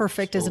it perfect.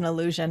 Perfect is an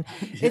illusion.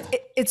 Yeah.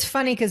 It's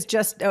funny because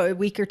just a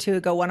week or two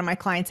ago, one of my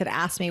clients had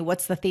asked me,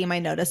 what's the theme I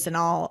noticed in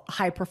all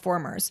high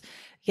performers?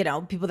 You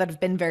know, people that have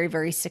been very,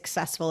 very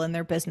successful in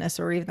their business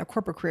or even their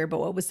corporate career, but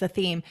what was the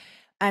theme?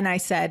 And I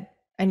said,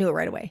 I knew it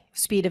right away.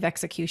 Speed of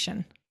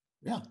execution.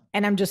 Yeah.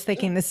 And I'm just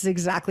thinking this is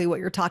exactly what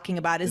you're talking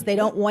about is they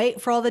don't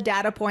wait for all the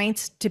data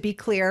points to be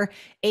clear.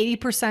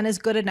 80% is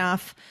good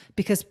enough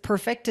because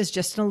perfect is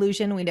just an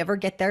illusion. We never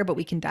get there, but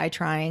we can die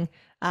trying.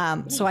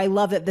 So I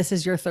love that this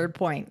is your third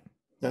point.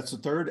 That's the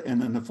third.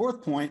 And then the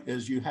fourth point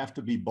is you have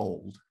to be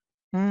bold.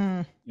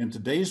 Mm. In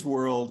today's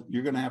world,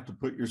 you're going to have to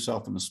put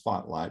yourself in the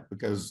spotlight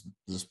because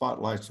the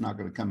spotlight's not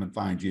going to come and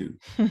find you.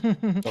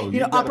 So you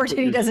know,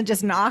 opportunity doesn't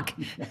just knock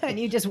and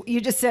you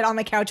just sit on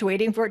the couch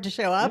waiting for it to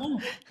show up. Yeah.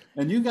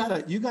 And you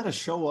gotta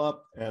show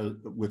up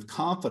with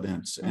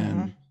confidence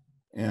and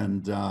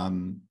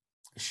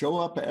show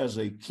up as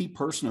a key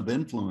person of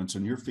influence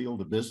in your field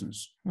of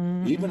business.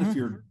 Even if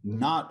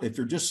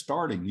you're just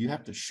starting, you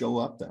have to show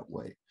up that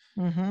way.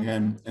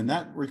 And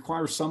that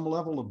requires some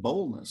level of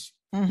boldness.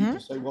 People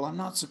say, well, I'm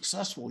not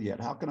successful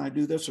yet. How can I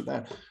do this or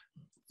that?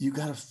 You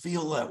got to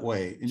feel that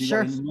way. And you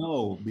got to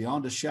know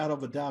beyond a shadow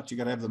of a doubt, you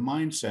got to have the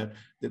mindset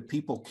that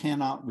people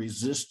cannot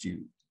resist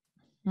you.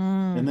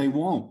 And they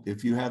won't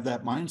if you have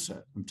that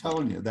mindset. I'm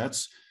telling you,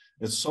 it's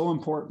so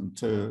important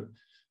to,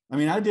 I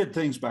mean, I did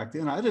things back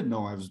then. I didn't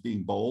know I was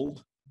being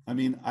bold. I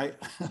mean, I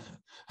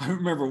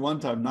remember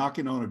one time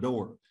knocking on a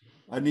door.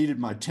 I needed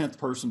my 10th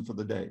person for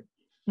the day.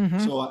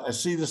 So I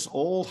see this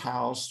old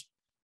house.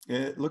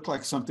 It looked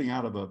like something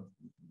out of a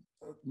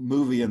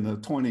movie in the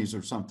 20s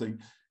or something.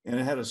 And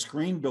it had a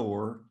screen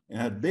door and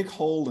had a big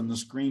hole in the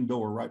screen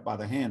door right by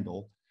the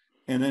handle.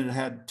 And then it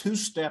had 2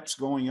 steps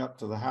going up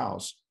to the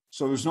house.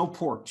 So there's no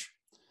porch.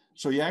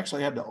 So you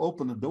actually had to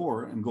open the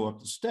door and go up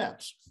the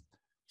steps.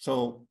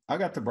 So I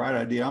got the bright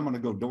idea. I'm going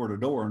to go door to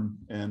door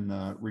and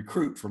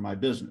recruit for my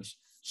business.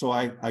 So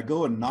I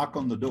go and knock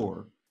on the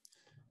door.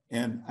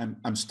 And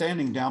I'm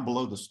standing down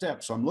below the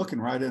steps. So I'm looking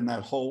right in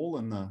that hole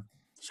in the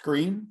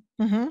screen.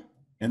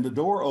 And the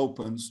door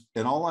opens,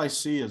 and all I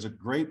see is a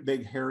great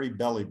big hairy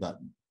belly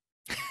button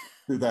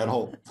through that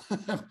hole.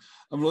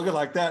 I'm looking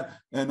like that,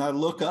 and I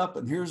look up,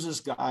 and here's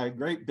this guy,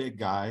 great big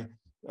guy,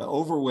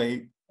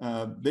 overweight,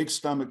 big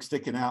stomach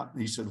sticking out.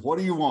 And he said, "What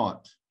do you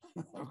want?"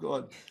 I'm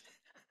going,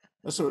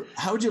 I said,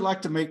 "How would you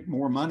like to make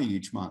more money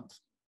each month?"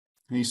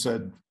 And he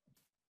said,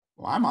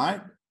 "Well, I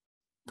might.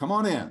 Come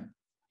on in."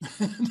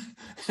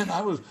 And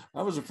I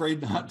was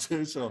afraid not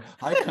to. So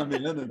I come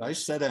in and I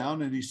sat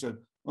down, and he said,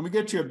 "Let me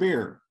get you a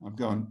beer." I'm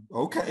going,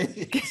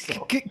 okay.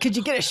 So, could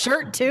you get a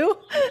shirt too?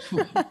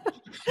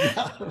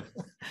 yeah.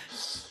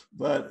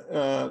 But,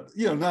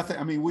 nothing.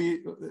 I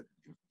mean,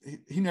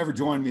 he never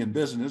joined me in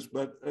business,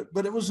 but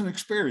it was an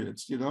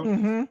experience,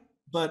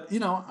 but,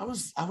 I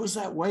was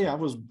that way. I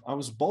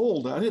was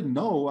bold. I didn't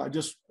know.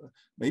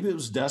 Maybe it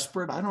was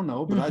desperate. I don't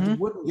know, but I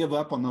wouldn't give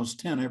up on those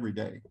 10 every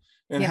day.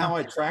 And how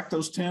I tracked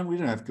those 10, we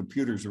didn't have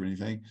computers or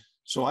anything.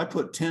 So I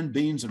put 10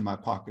 beans in my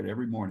pocket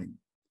every morning.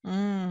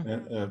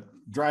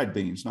 Dried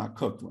beans, not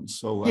cooked ones.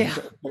 So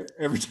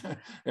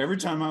every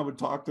time I would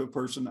talk to a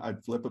person,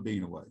 I'd flip a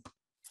bean away,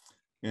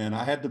 and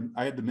I had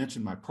to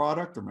mention my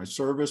product or my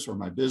service or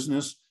my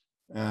business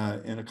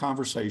in a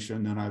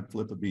conversation, and I'd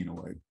flip a bean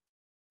away.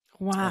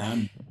 Wow,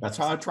 and that's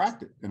how I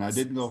tracked it. And I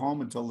didn't go home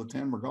until the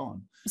 10 were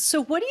gone.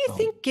 So what do you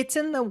think gets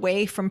in the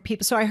way from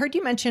people? So I heard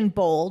you mention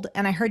bold,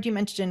 and I heard you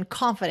mention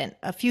confident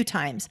a few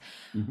times.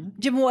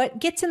 Jim, what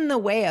gets in the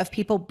way of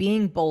people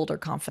being bold or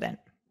confident?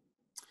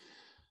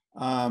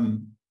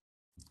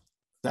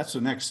 That's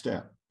the next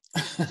step.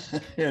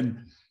 and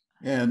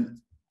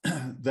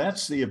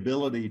that's the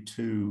ability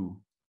to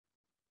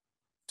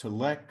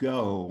let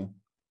go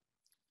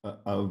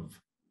of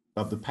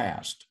the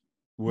past,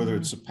 whether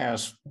it's a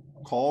past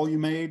call you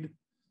made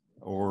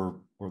or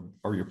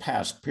your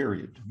past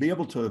period. To be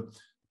able to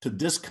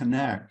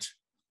disconnect,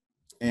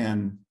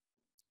 and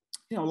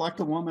like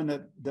the woman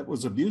that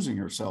was abusing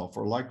herself,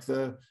 or like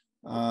the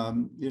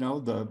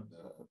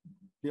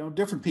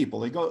different people,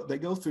 they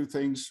go through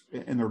things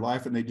in their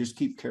life and they just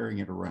keep carrying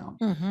it around.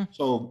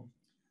 So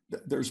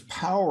there's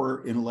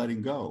power in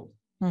letting go.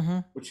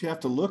 What you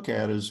have to look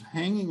at is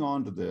hanging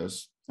on to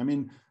this. I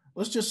mean,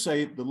 let's just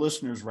say the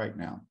listeners right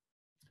now,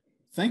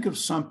 think of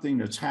something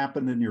that's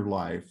happened in your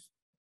life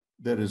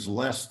that is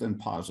less than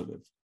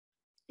positive,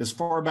 as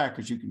far back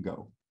as you can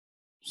go,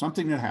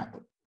 something that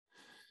happened.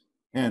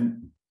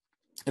 And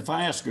if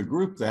I ask a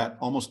group that,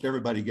 almost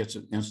everybody gets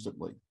it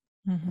instantly.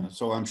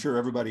 So I'm sure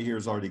everybody here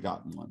has already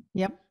gotten one.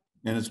 Yep.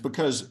 And it's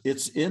because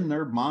it's in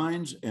their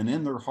minds and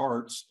in their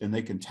hearts, and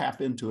they can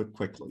tap into it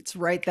quickly. It's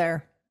right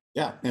there.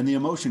 Yeah. And the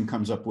emotion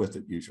comes up with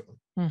it usually.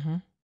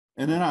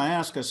 And then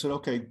I said,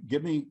 okay,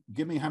 give me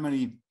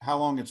how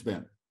long it's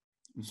been.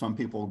 And some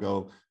people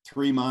go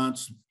 3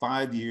 months,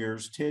 5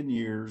 years, 10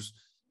 years,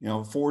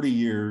 40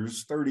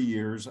 years, 30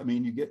 years. I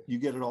mean, you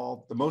get it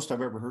all. The most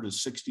I've ever heard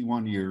is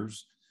 61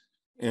 years.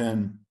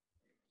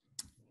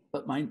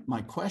 But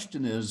my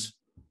question is,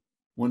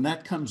 when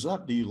that comes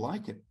up, do you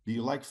like it? Do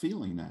you like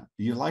feeling that?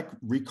 Do you like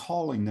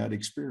recalling that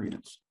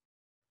experience?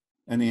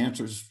 And the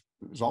answer is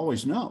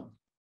always no.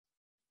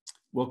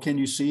 Well, can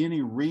you see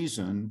any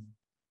reason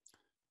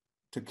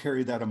to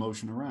carry that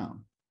emotion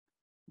around?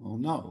 Well,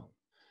 no.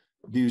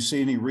 Do you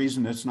see any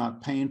reason it's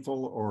not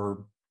painful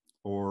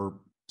or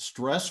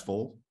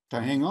stressful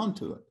to hang on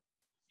to it?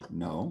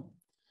 No.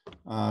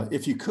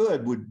 If you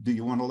could, do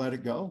you want to let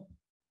it go?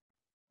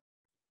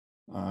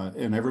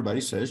 And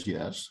everybody says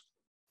yes.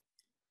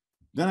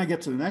 Then I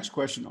get to the next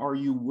question: are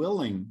you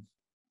willing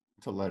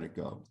to let it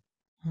go?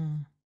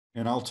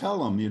 And I'll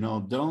tell them,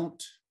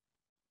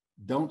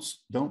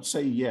 don't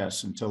say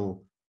yes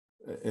until,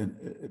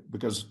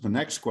 because the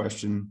next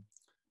question,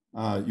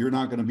 you're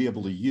not going to be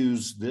able to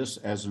use this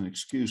as an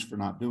excuse for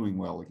not doing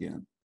well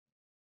again.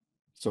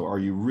 So are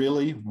you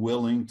really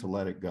willing to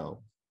let it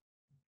go?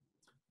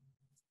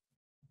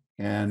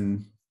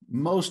 And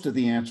most of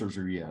the answers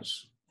are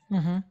yes.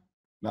 Mm-hmm.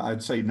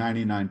 I'd say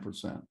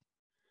 99%.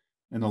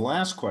 And the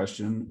last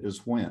question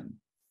is when.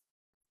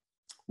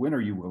 When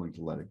are you willing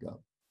to let it go?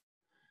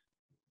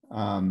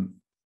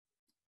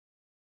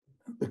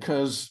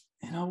 Because,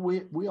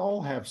 we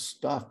all have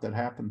stuff that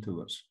happened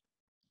to us.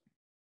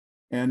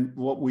 And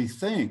what we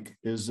think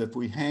is if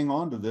we hang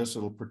on to this,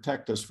 it'll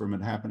protect us from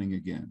it happening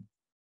again.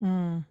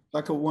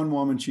 Like one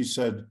woman, she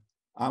said,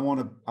 I want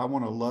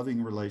a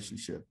loving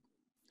relationship,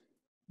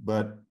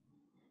 but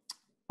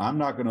I'm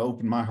not going to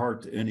open my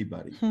heart to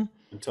anybody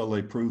until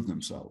they prove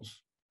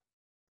themselves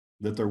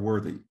that they're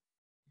worthy.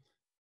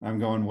 I'm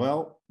going,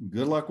 well,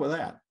 good luck with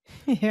that.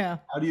 Yeah.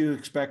 How do you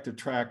expect to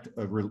attract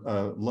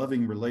a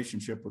loving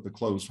relationship with a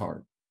closed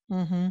heart?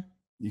 Mm-hmm.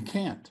 You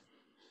can't.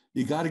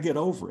 You got to get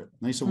over it.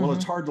 And they said, well,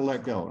 it's hard to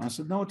let go. And I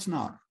said, no, it's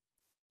not.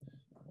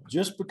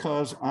 Just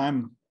because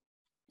I'm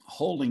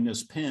holding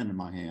this pen in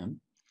my hand,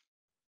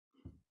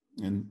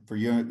 and for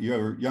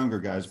your younger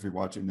guys, if you're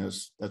watching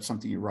this, that's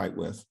something you write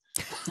with.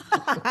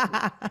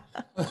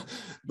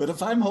 But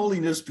if I'm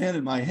holding this pen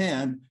in my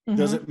hand,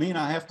 does it mean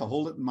I have to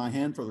hold it in my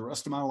hand for the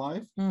rest of my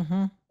life?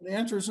 The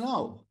answer is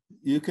no.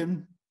 You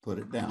can put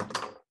it down.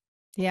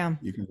 Yeah.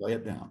 You can lay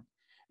it down.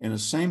 And the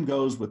same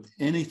goes with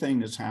anything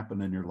that's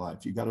happened in your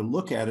life. You got to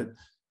look at it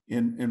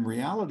in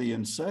reality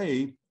and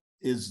say,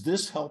 is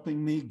this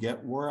helping me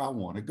get where I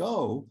want to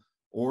go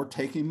or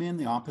taking me in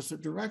the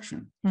opposite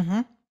direction?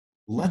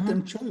 Let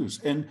them choose.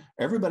 And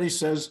everybody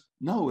says,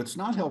 no, it's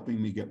not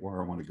helping me get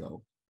where I want to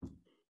go.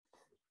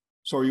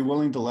 So are you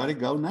willing to let it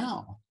go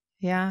now?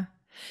 Yeah.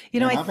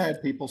 I've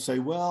had people say,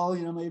 well,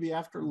 maybe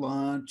after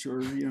lunch or,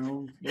 a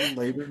little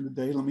later in the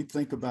day, let me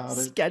think about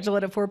it. Schedule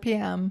it at 4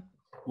 p.m.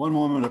 One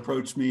woman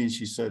approached me and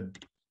she said,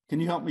 can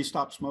you help me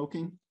stop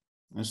smoking?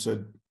 I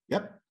said,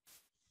 yep.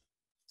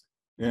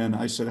 And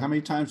I said, how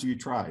many times have you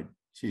tried?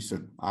 She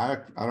said, I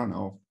don't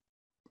know.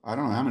 I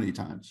don't know how many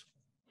times.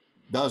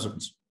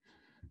 Dozens.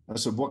 I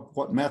said,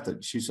 what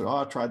method? She said,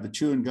 I tried the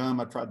chewing gum.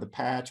 I tried the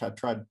patch. I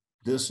tried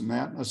this and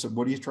that. And I said,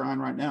 what are you trying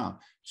right now?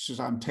 She says,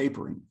 I'm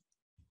tapering.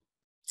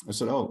 I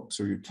said, oh,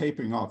 so you're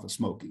tapering off of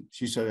smoking.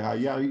 She said,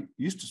 yeah, I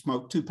used to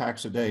smoke 2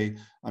 packs a day.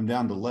 I'm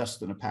down to less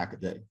than a pack a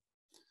day.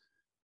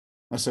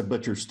 I said,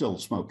 but you're still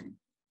smoking.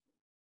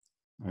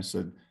 I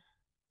said,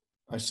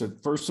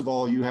 first of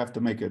all, you have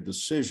to make a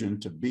decision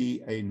to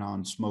be a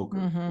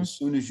non-smoker. As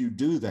soon as you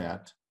do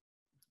that,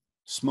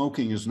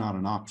 smoking is not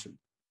an option.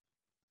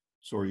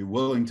 So are you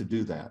willing to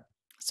do that?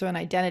 So an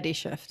identity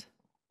shift.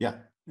 Yeah.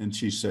 And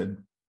she said,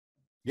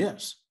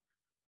 yes.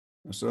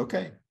 I said,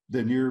 okay,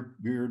 then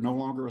you're no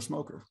longer a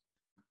smoker.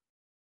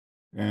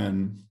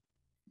 And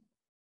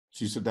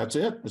she said, that's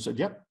it? I said,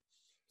 yep.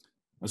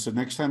 I said,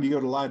 next time you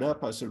go to light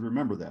up, I said,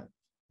 remember that.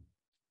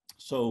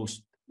 So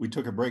we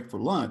took a break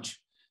for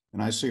lunch,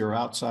 and I see her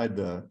outside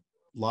the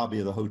lobby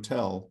of the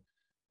hotel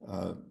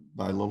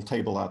by a little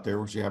table out there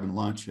where she's having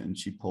lunch, and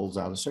she pulls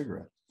out a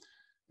cigarette.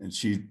 And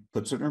she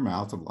puts it in her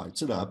mouth and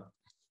lights it up.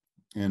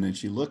 And then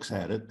she looks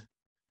at it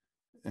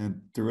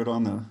and threw it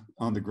on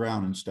the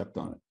ground and stepped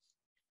on it.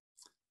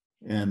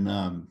 And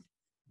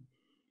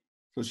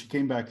so she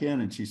came back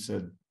in and she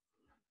said,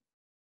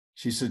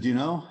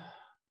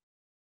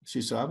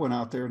 I went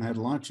out there and had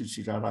lunch, and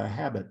she got out of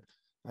habit.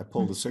 I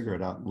pulled a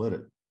cigarette out and lit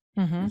it.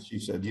 And she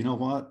said, you know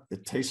what?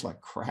 It tastes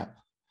like crap.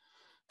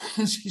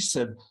 And she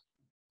said,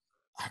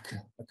 I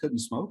couldn't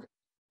smoke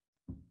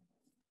it.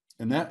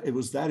 And it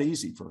was that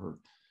easy for her.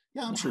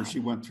 Yeah, I'm sure she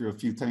went through a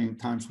few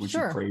times when she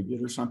craved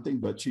it or something,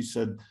 but she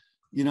said,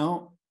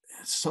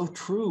 it's so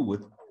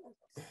true.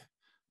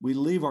 We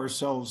leave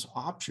ourselves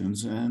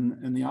options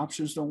and the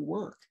options don't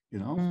work.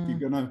 If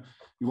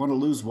you want to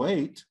lose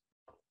weight,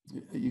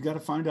 you got to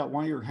find out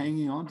why you're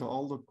hanging on to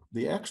all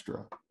the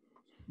extra.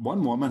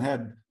 One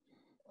woman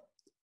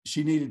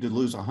she needed to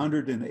lose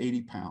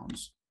 180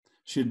 pounds.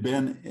 She'd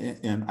been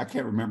in, I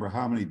can't remember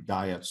how many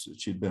diets that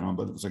she'd been on,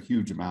 but it was a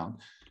huge amount.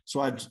 So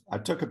I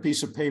took a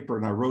piece of paper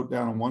and I wrote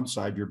down on one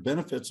side your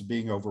benefits of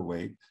being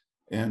overweight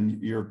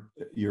and your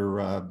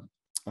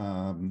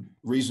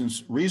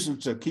reasons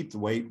to keep the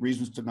weight,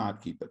 reasons to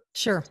not keep it.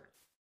 Sure.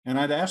 And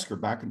I'd ask her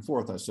back and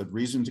forth. I said,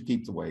 reason to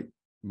keep the weight?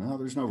 No,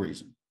 there's no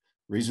reason.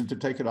 Reason to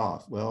take it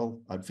off?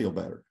 Well, I'd feel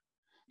better.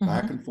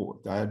 Back and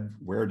forth. I'd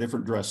wear a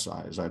different dress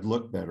size. I'd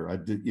look better.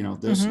 I'd do,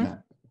 this and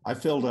that. I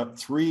filled up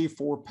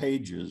 3-4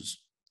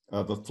 pages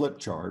of a flip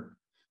chart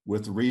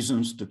with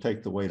reasons to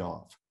take the weight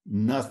off.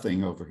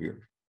 Nothing over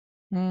here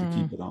to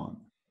keep it on.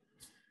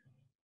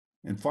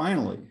 And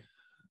finally,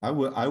 I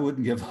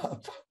wouldn't give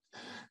up.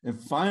 And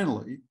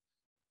finally,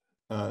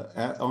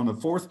 on the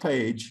 4th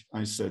page,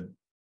 I said,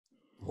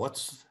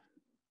 what's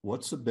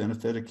the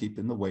benefit of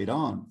keeping the weight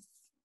on?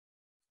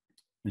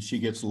 And she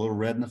gets a little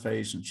red in the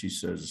face and she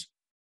says,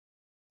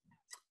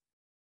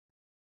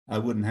 I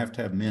wouldn't have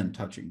to have men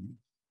touching me.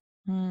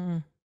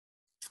 I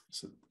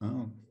said,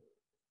 oh,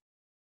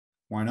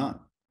 why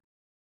not?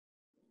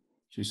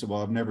 She said,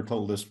 well, I've never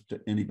told this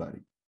to anybody.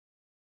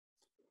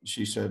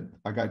 She said,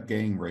 I got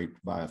gang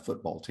raped by a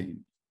football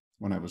team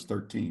when I was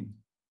 13.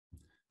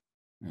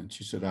 And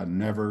she said, I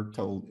never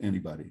told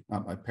anybody,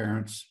 not my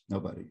parents,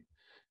 nobody.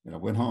 And I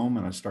went home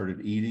and I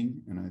started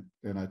eating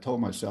and I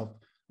told myself,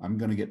 I'm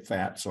going to get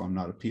fat so I'm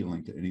not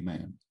appealing to any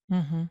man.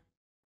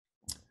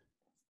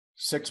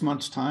 6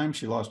 months time,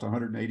 she lost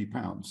 180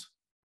 pounds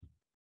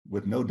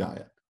with no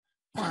diet.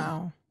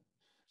 Wow.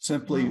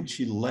 Simply,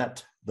 she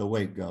let the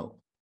weight go.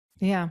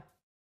 Yeah.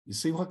 You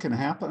see what can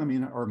happen? I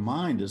mean, our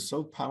mind is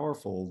so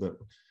powerful that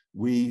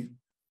we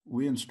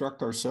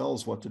instruct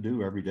ourselves what to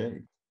do every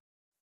day.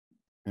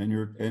 And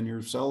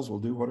your cells will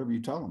do whatever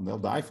you tell them. They'll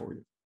die for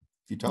you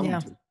if you tell them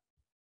to.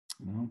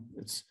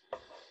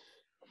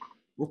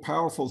 We're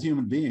powerful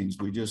human beings.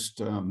 We just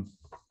don't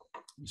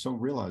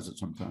realize it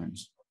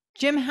sometimes.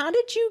 Jim, how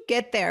did you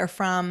get there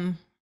from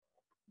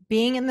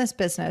being in this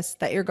business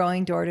that you're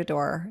going door to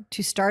door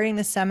to starting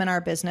the seminar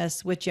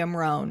business with Jim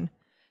Rohn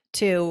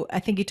to, I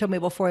think you told me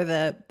before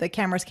the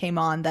cameras came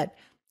on that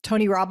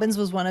Tony Robbins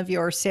was one of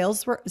your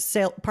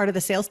part of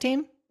the sales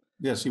team?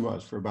 Yes, he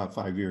was for about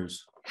 5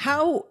 years.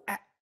 How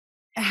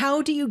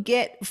do you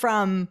get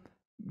from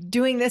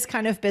doing this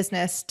kind of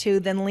business to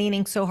then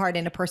leaning so hard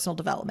into personal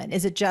development?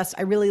 Is it just,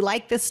 I really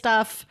like this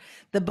stuff.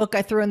 The book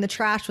I threw in the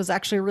trash was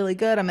actually really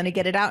good. I'm going to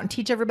get it out and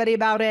teach everybody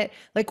about it.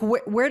 Like,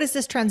 where does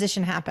this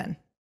transition happen?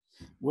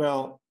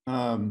 Well,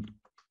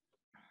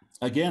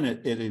 again,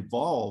 it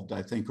evolved,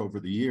 I think, over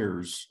the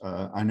years.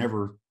 I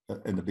never,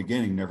 in the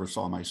beginning, never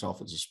saw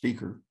myself as a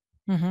speaker.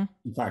 In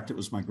fact, it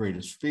was my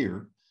greatest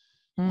fear.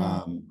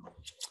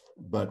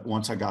 But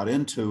once I got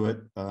into it,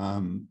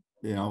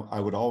 I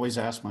would always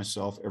ask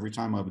myself every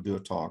time I would do a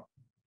talk,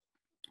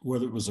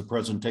 whether it was a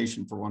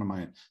presentation for one of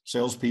my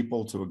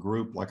salespeople to a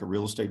group like a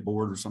real estate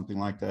board or something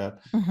like that,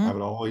 I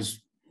would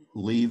always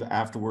leave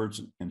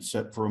afterwards and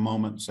sit for a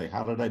moment and say,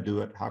 how did I do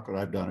it? How could I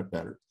have done it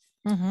better?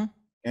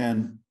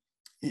 And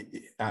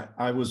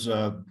I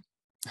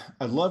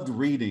loved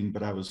reading,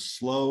 but I was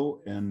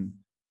slow and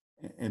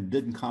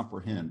didn't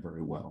comprehend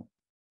very well.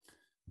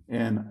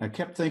 And I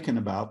kept thinking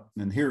about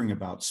and hearing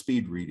about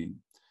speed reading.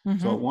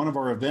 So at one of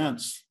our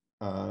events,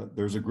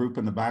 there's a group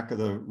in the back of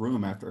the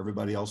room after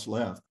everybody else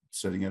left,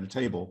 sitting at a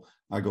table.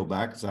 I go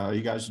back and say, how are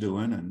you guys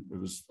doing? And it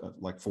was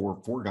like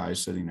four guys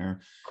sitting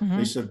there.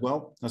 They said,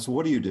 well, I said,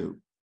 what do you do?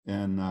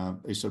 And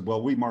they said,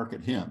 well, we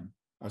market him.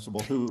 I said,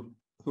 well,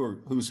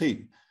 who's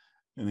he?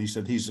 And he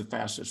said, he's the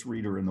fastest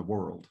reader in the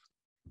world.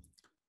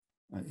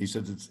 He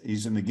said,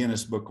 he's in the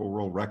Guinness Book of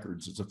World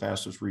Records. It's the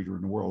fastest reader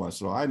in the world. I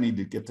said, well, I need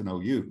to get to know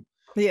you.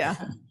 Yeah.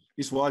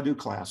 He said, well, I do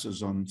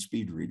classes on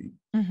speed reading.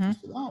 I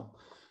said, oh.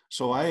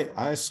 So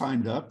I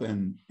signed up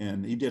and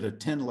he did a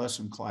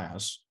 10-lesson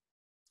class.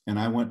 And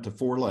I went to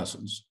 4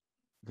 lessons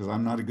because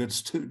I'm not a good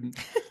student,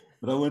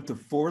 but I went to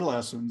 4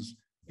 lessons.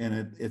 And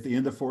at the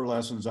end of 4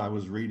 lessons, I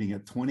was reading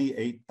at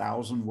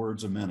 28,000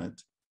 words a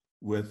minute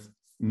with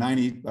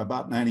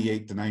about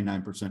 98 to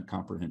 99%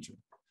 comprehension.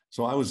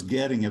 So I was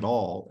getting it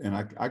all. And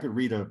I could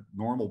read a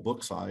normal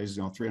book size,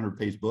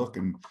 300-page book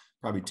in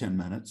probably 10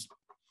 minutes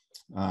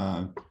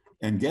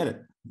and get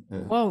it.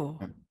 Whoa.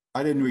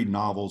 I didn't read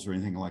novels or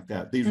anything like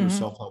that. These were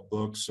self-help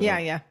books.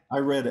 Yeah. I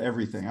read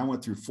everything. I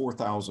went through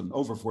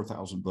over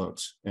 4,000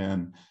 books,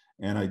 and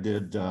I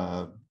did,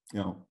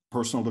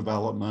 personal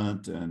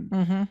development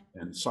and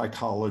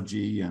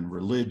psychology and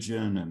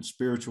religion and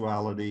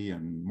spirituality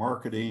and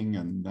marketing.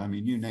 And I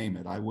mean, you name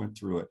it, I went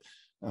through it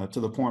to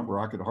the point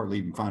where I could hardly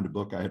even find a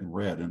book I hadn't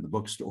read in the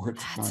bookstore at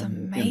the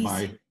time in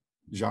my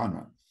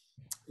genre.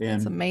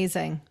 And it's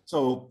amazing.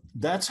 So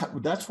that's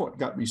what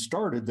got me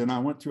started. Then I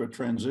went through a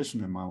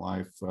transition in my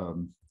life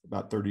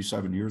about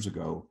 37 years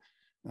ago.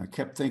 I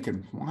kept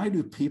thinking, why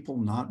do people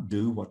not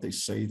do what they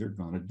say they're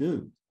going to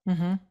do?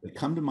 They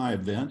come to my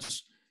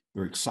events,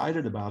 they're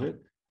excited about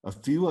it. A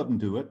few of them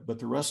do it, but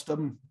the rest of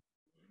them,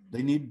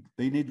 they need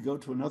to go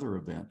to another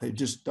event. They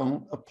just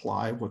don't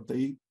apply what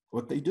they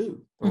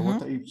do or what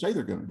they say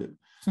they're going to do.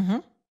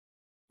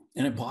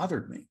 And it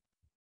bothered me.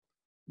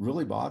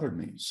 really bothered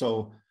me.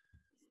 So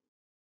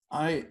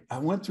I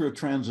went through a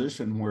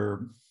transition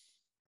where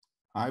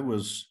I'd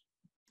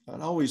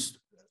always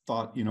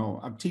thought,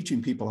 I'm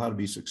teaching people how to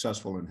be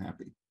successful and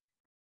happy.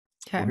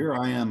 Okay. Well, here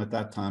I am at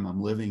that time.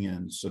 I'm living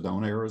in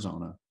Sedona,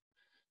 Arizona.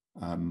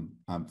 I'm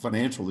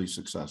financially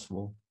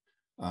successful.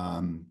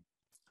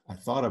 I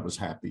thought I was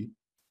happy,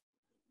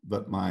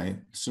 but my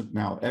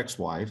now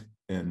ex-wife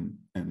and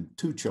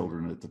 2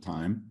 children at the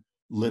time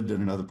lived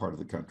in another part of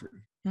the country.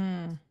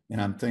 And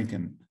I'm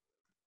thinking,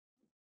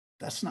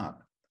 that's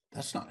not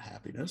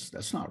happiness.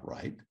 That's not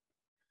right.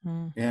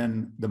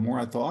 And the more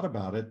I thought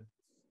about it,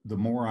 the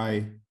more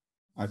I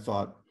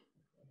thought,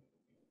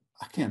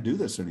 I can't do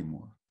this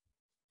anymore.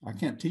 I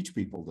can't teach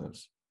people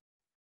this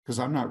because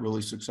I'm not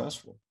really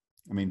successful.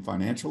 I mean,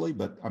 financially,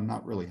 but I'm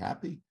not really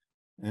happy.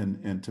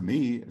 And to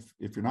me,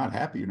 if you're not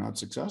happy, you're not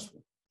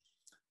successful.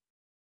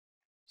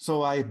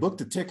 So I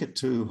booked a ticket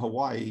to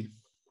Hawaii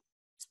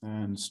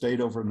and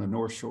stayed over in the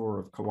North Shore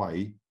of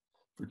Kauai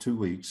for 2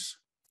 weeks.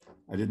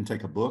 I didn't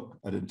take a book.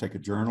 I didn't take a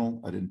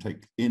journal. I didn't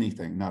take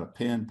anything, not a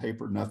pen,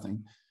 paper,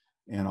 nothing.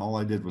 And all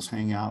I did was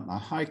hang out, and I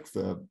hiked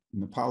the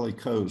Nepali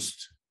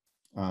coast,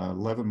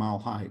 11-mile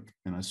hike.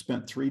 And I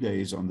spent 3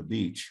 days on the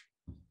beach,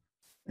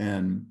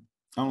 and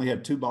I only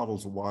had 2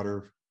 bottles of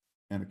water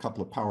and a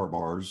couple of power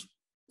bars.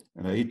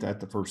 And I ate that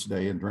the first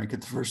day and drank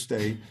it the first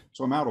day.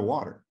 So I'm out of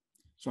water.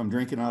 So I'm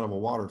drinking out of a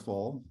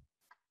waterfall.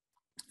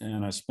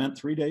 And I spent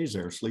 3 days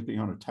there sleeping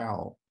on a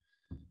towel.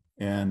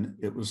 And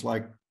it was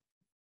like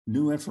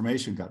new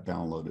information got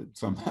downloaded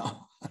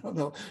somehow. I don't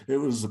know. It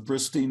was a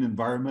pristine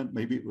environment.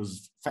 Maybe it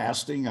was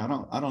fasting. I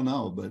don't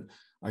know. But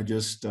I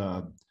just,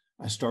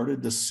 I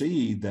started to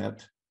see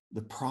that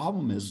the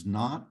problem is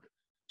not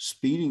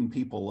speeding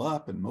people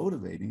up and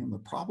motivating them. The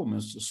problem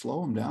is to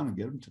slow them down and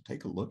get them to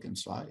take a look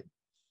inside.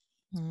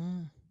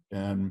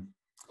 And,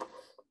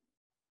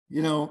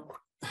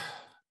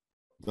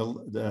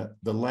 the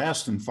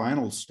last and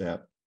final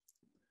step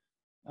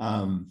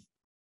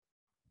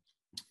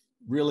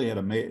really had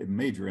a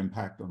major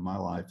impact on my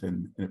life,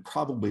 and it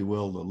probably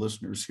will the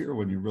listeners here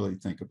when you really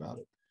think about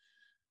it.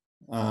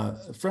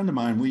 A friend of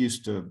mine, we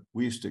used to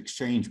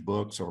exchange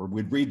books, or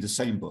we'd read the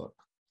same book,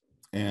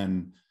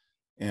 and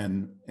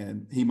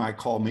he might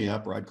call me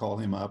up, or I'd call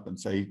him up and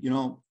say,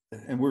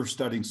 and we're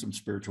studying some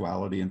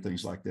spirituality and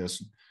things like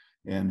this.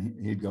 And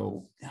he'd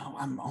go,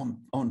 I'm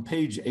on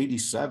page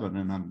 87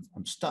 and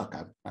I'm stuck.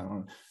 I don't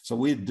know. So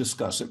we'd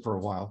discuss it for a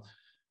while.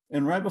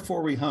 And right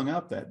before we hung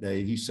up that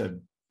day, he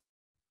said,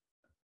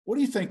 what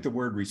do you think the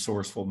word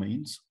resourceful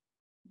means?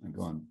 I'm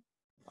going,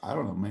 I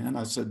don't know, man.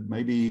 I said,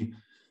 maybe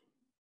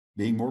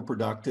being more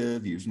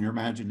productive, using your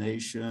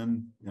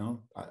imagination.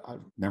 I've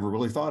never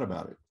really thought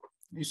about it.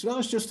 He said,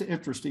 it's just an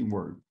interesting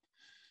word.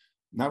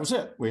 And that was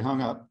it. We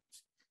hung up.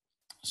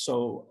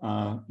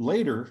 So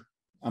later,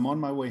 I'm on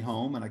my way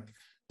home, and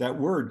that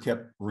word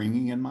kept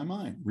ringing in my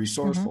mind,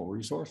 resourceful,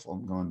 resourceful.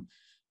 I'm going,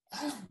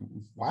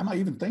 why am I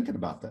even thinking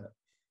about that?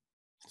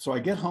 So I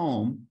get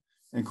home,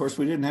 and of course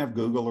we didn't have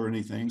Google or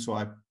anything. So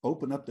I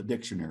opened up the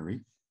dictionary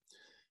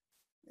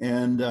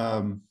and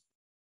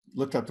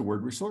looked up the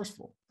word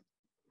resourceful.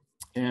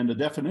 And the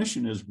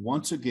definition is,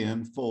 once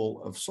again,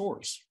 full of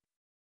source.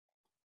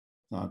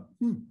 Thought,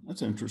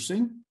 that's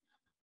interesting.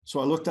 So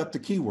I looked up the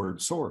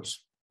keyword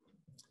source,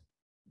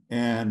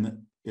 and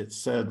it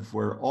said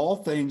where all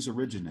things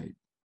originate,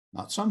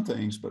 not some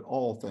things, but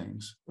all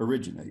things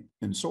originate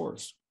in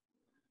source.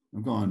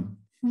 I'm going,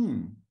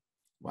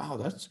 wow,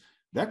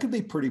 that could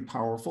be pretty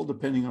powerful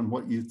depending on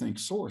what you think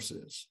source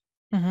is,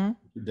 your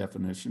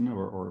definition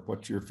or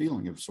what you're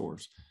feeling of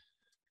source.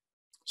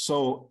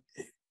 So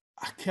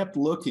I kept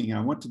looking. I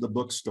went to the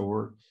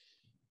bookstore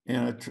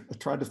and I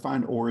tried to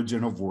find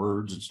origin of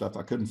words and stuff.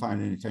 I couldn't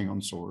find anything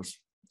on source.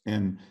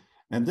 And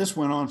this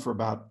went on for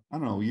about, I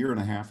don't know, a year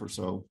and a half or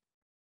so.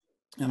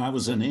 And I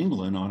was in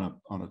England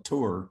on a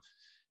tour,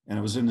 and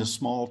I was in this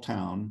small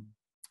town,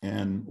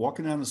 and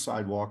walking down the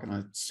sidewalk, and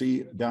I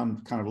see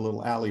down kind of a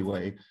little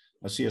alleyway,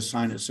 I see a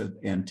sign that said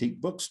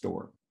antique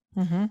bookstore.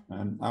 And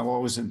I'm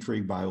always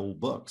intrigued by old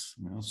books,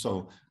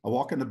 So I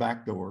walk in the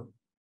back door,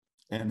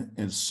 and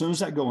as soon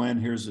as I go in,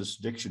 here's this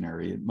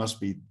dictionary. It must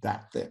be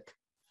that thick.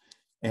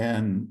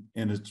 And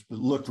it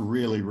looked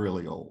really,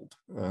 really old.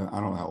 I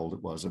don't know how old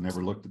it was. I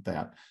never looked at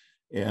that.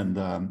 And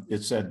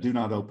it said, do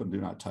not open,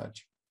 do not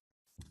touch.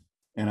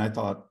 And I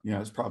thought,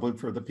 it's probably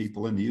for the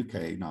people in the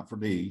UK, not for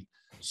me.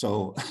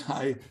 So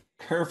I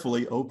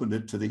carefully opened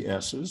it to the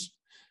S's,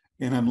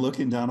 and I'm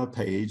looking down a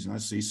page, and I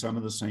see some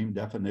of the same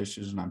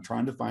definitions, and I'm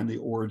trying to find the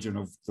origin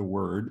of the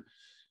word.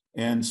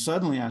 And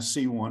suddenly I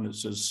see one that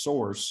says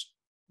source,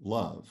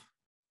 love.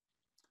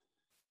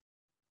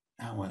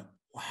 I went,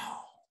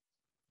 wow,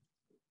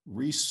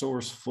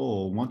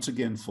 resourceful, once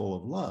again, full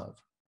of love.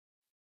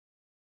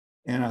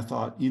 And I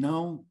thought,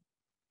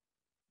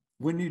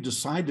 when you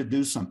decide to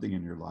do something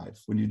in your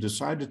life, when you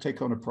decide to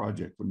take on a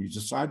project, when you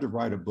decide to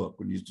write a book,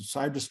 when you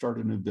decide to start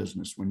a new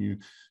business, when you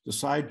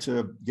decide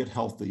to get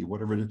healthy,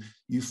 whatever it is,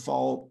 you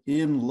fall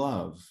in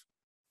love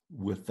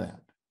with that.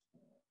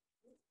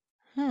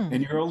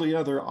 And your only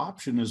other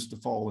option is to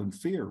fall in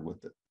fear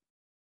with it.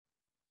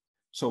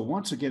 So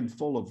once again,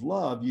 full of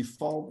love, you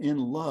fall in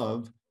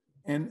love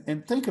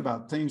and think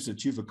about things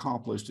that you've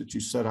accomplished that you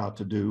set out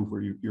to do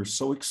where you're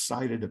so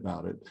excited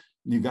about it.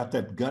 And you got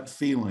that gut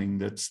feeling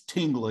that's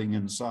tingling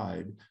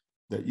inside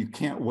that you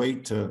can't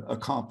wait to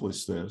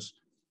accomplish this.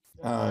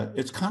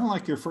 It's kind of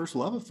like your first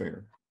love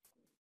affair.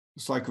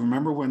 It's like,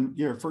 remember when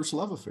your first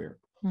love affair,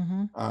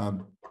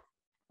 and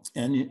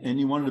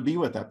you wanted to be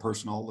with that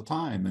person all the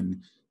time,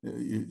 and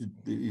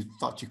you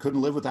thought you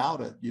couldn't live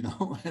without it,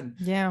 and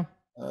yeah.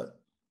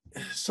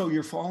 So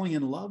you're falling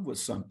in love with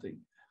something.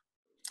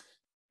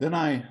 Then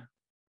I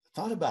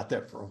thought about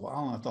that for a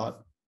while, and I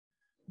thought,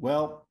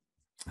 well,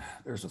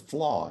 there's a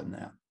flaw in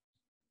that.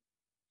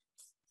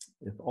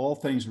 If all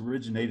things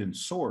originate in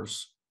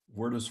source,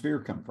 where does fear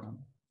come from?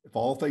 If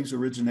all things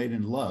originate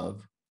in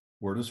love,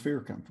 where does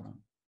fear come from?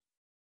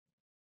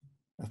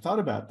 I thought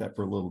about that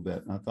for a little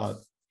bit, and I thought,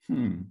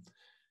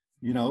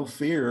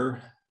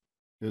 fear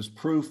is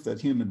proof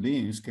that human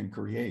beings can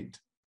create,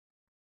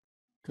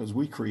 because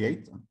we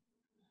create them.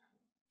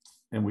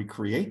 And we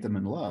create them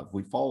in love.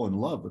 We fall in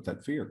love with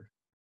that fear.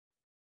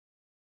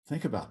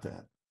 Think about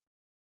that.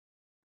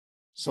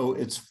 So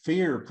it's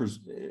fear,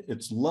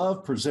 it's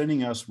love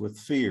presenting us with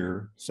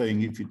fear,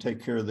 saying, if you take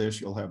care of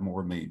this, you'll have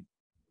more of me.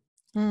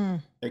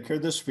 Take care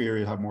of this fear,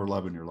 you'll have more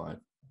love in your life.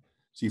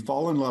 So you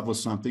fall in love with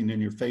something,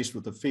 then you're faced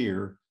with the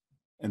fear,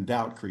 and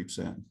doubt creeps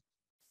in. And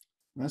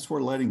that's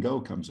where letting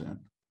go comes in.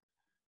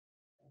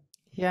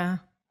 Yeah.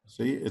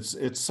 See,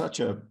 it's such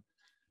a,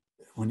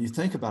 when you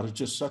think about it,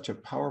 just such a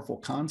powerful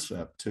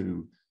concept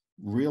to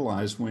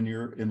realize when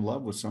you're in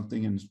love with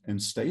something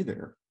and stay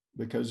there,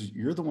 because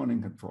you're the one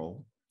in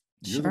control.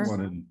 You're the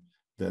one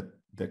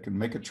that can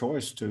make a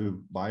choice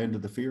to buy into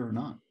the fear or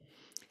not.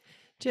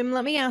 Jim,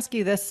 let me ask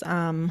you this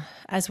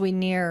as we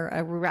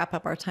wrap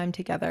up our time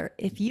together.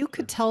 If you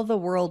could tell the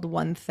world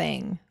one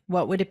thing,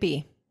 what would it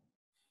be?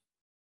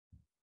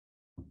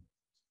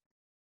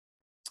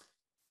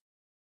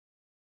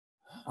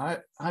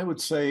 I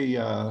would say,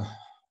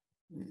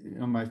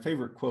 my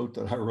favorite quote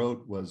that I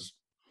wrote was,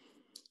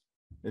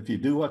 if you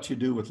do what you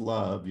do with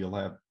love,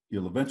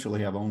 you'll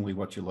eventually have only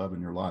what you love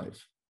in your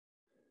life.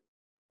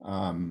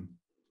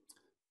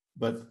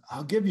 But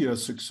I'll give you a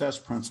success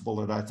principle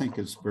that I think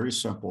is very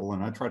simple,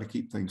 and I try to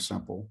keep things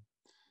simple.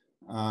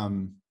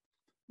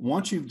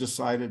 Once you've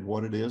decided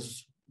what it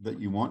is that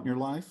you want in your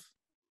life,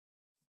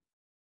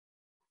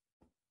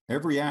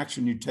 every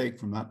action you take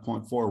from that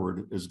point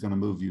forward is going to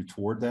move you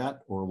toward that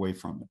or away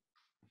from it.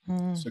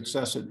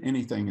 Success at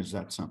anything is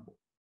that simple.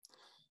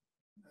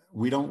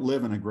 We don't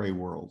live in a gray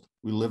world.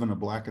 We live in a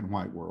black and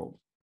white world.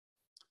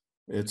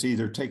 It's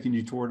either taking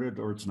you toward it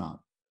or it's not.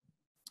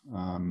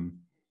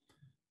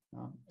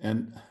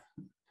 And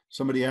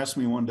somebody asked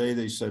me one day,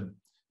 they said,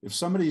 if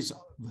somebody's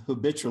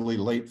habitually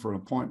late for an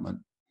appointment,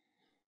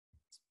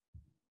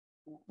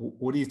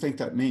 what do you think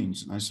that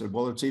means? And I said,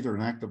 well, it's either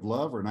an act of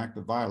love or an act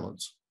of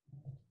violence.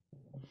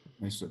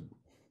 And they said,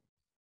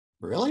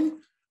 really?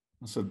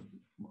 I said,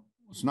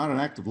 it's not an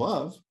act of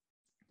love.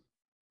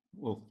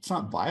 Well, it's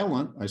not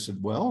violent. I said,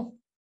 well,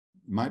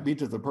 it might be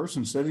to the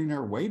person sitting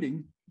there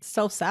waiting.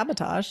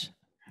 Self-sabotage.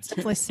 It's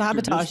definitely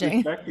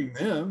sabotaging. Disrespecting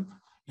them.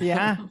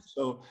 Yeah.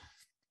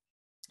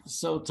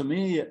 So to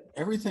me,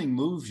 everything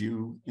moves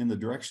you in the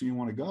direction you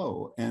want to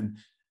go. And,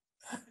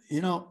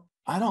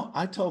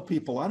 I tell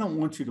people, I don't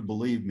want you to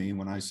believe me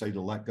when I say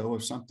to let go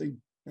of something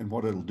and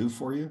what it'll do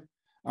for you.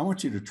 I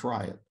want you to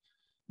try it,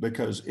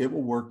 because it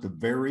will work the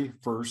very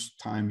first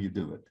time you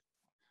do it.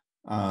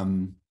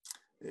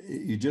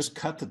 You just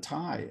cut the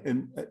tie,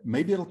 and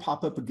maybe it'll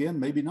pop up again,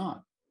 maybe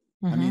not.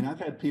 I mean, I've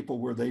had people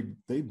where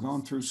they've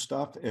gone through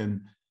stuff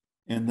and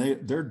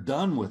they're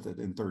done with it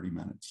in 30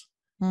 minutes.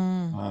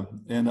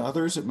 And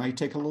others, it may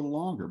take a little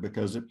longer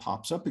because it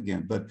pops up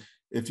again. But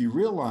if you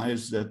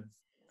realize that,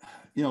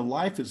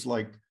 life is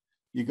like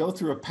you go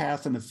through a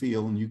path in a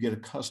field and you get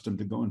accustomed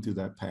to going through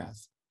that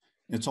path.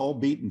 It's all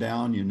beaten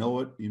down. You know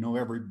it. You know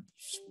every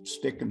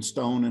stick and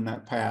stone in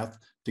that path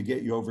to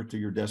get you over to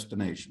your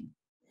destination.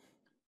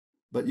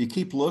 But you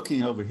keep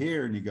looking over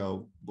here and you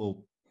go,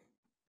 well,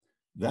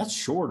 that's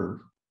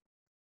shorter.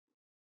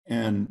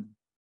 And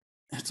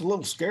it's a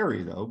little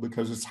scary, though,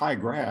 because it's high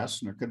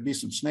grass and there could be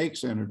some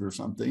snakes in it or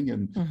something,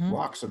 and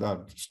rocks that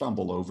I've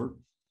stumbled over.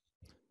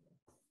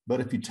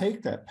 But if you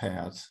take that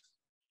path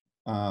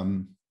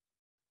and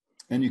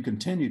you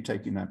continue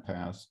taking that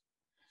path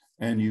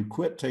and you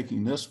quit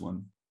taking this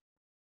one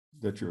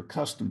that you're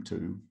accustomed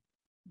to,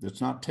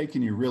 that's not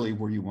taking you really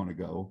where you want to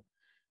go,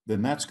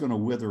 then that's going to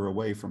wither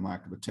away from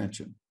lack of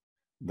attention.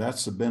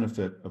 That's the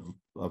benefit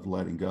of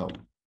letting go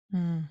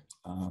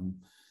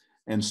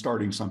and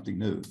starting something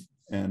new.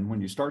 And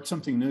when you start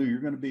something new,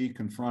 you're going to be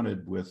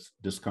confronted with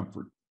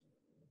discomfort.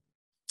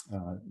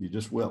 You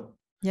just will.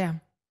 Yeah,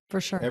 for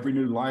sure. Every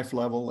new life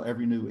level,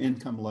 every new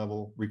income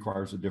level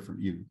requires a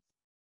different you.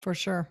 For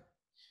sure.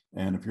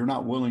 And if you're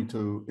not willing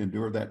to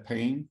endure that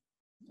pain,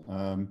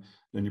 then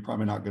you're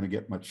probably not going to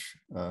get much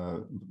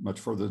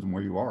further than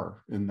where you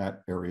are in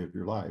that area of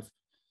your life.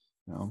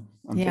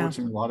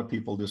 Unfortunately, a lot of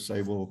people just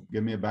say, well,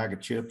 give me a bag of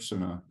chips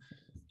and a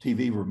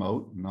TV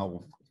remote and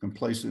I'll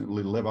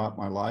complacently live out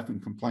my life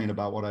and complain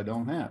about what I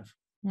don't have.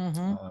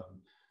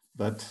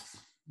 But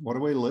what do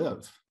we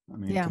live? I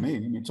mean, to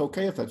me, it's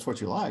okay if that's what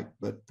you like,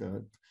 but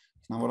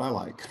it's not what I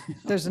like.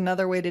 There's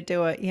another way to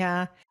do it.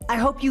 Yeah. I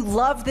hope you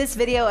loved this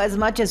video as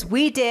much as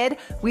we did.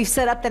 We've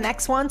set up the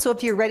next one. So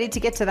if you're ready to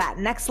get to that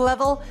next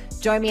level,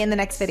 join me in the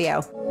next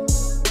video.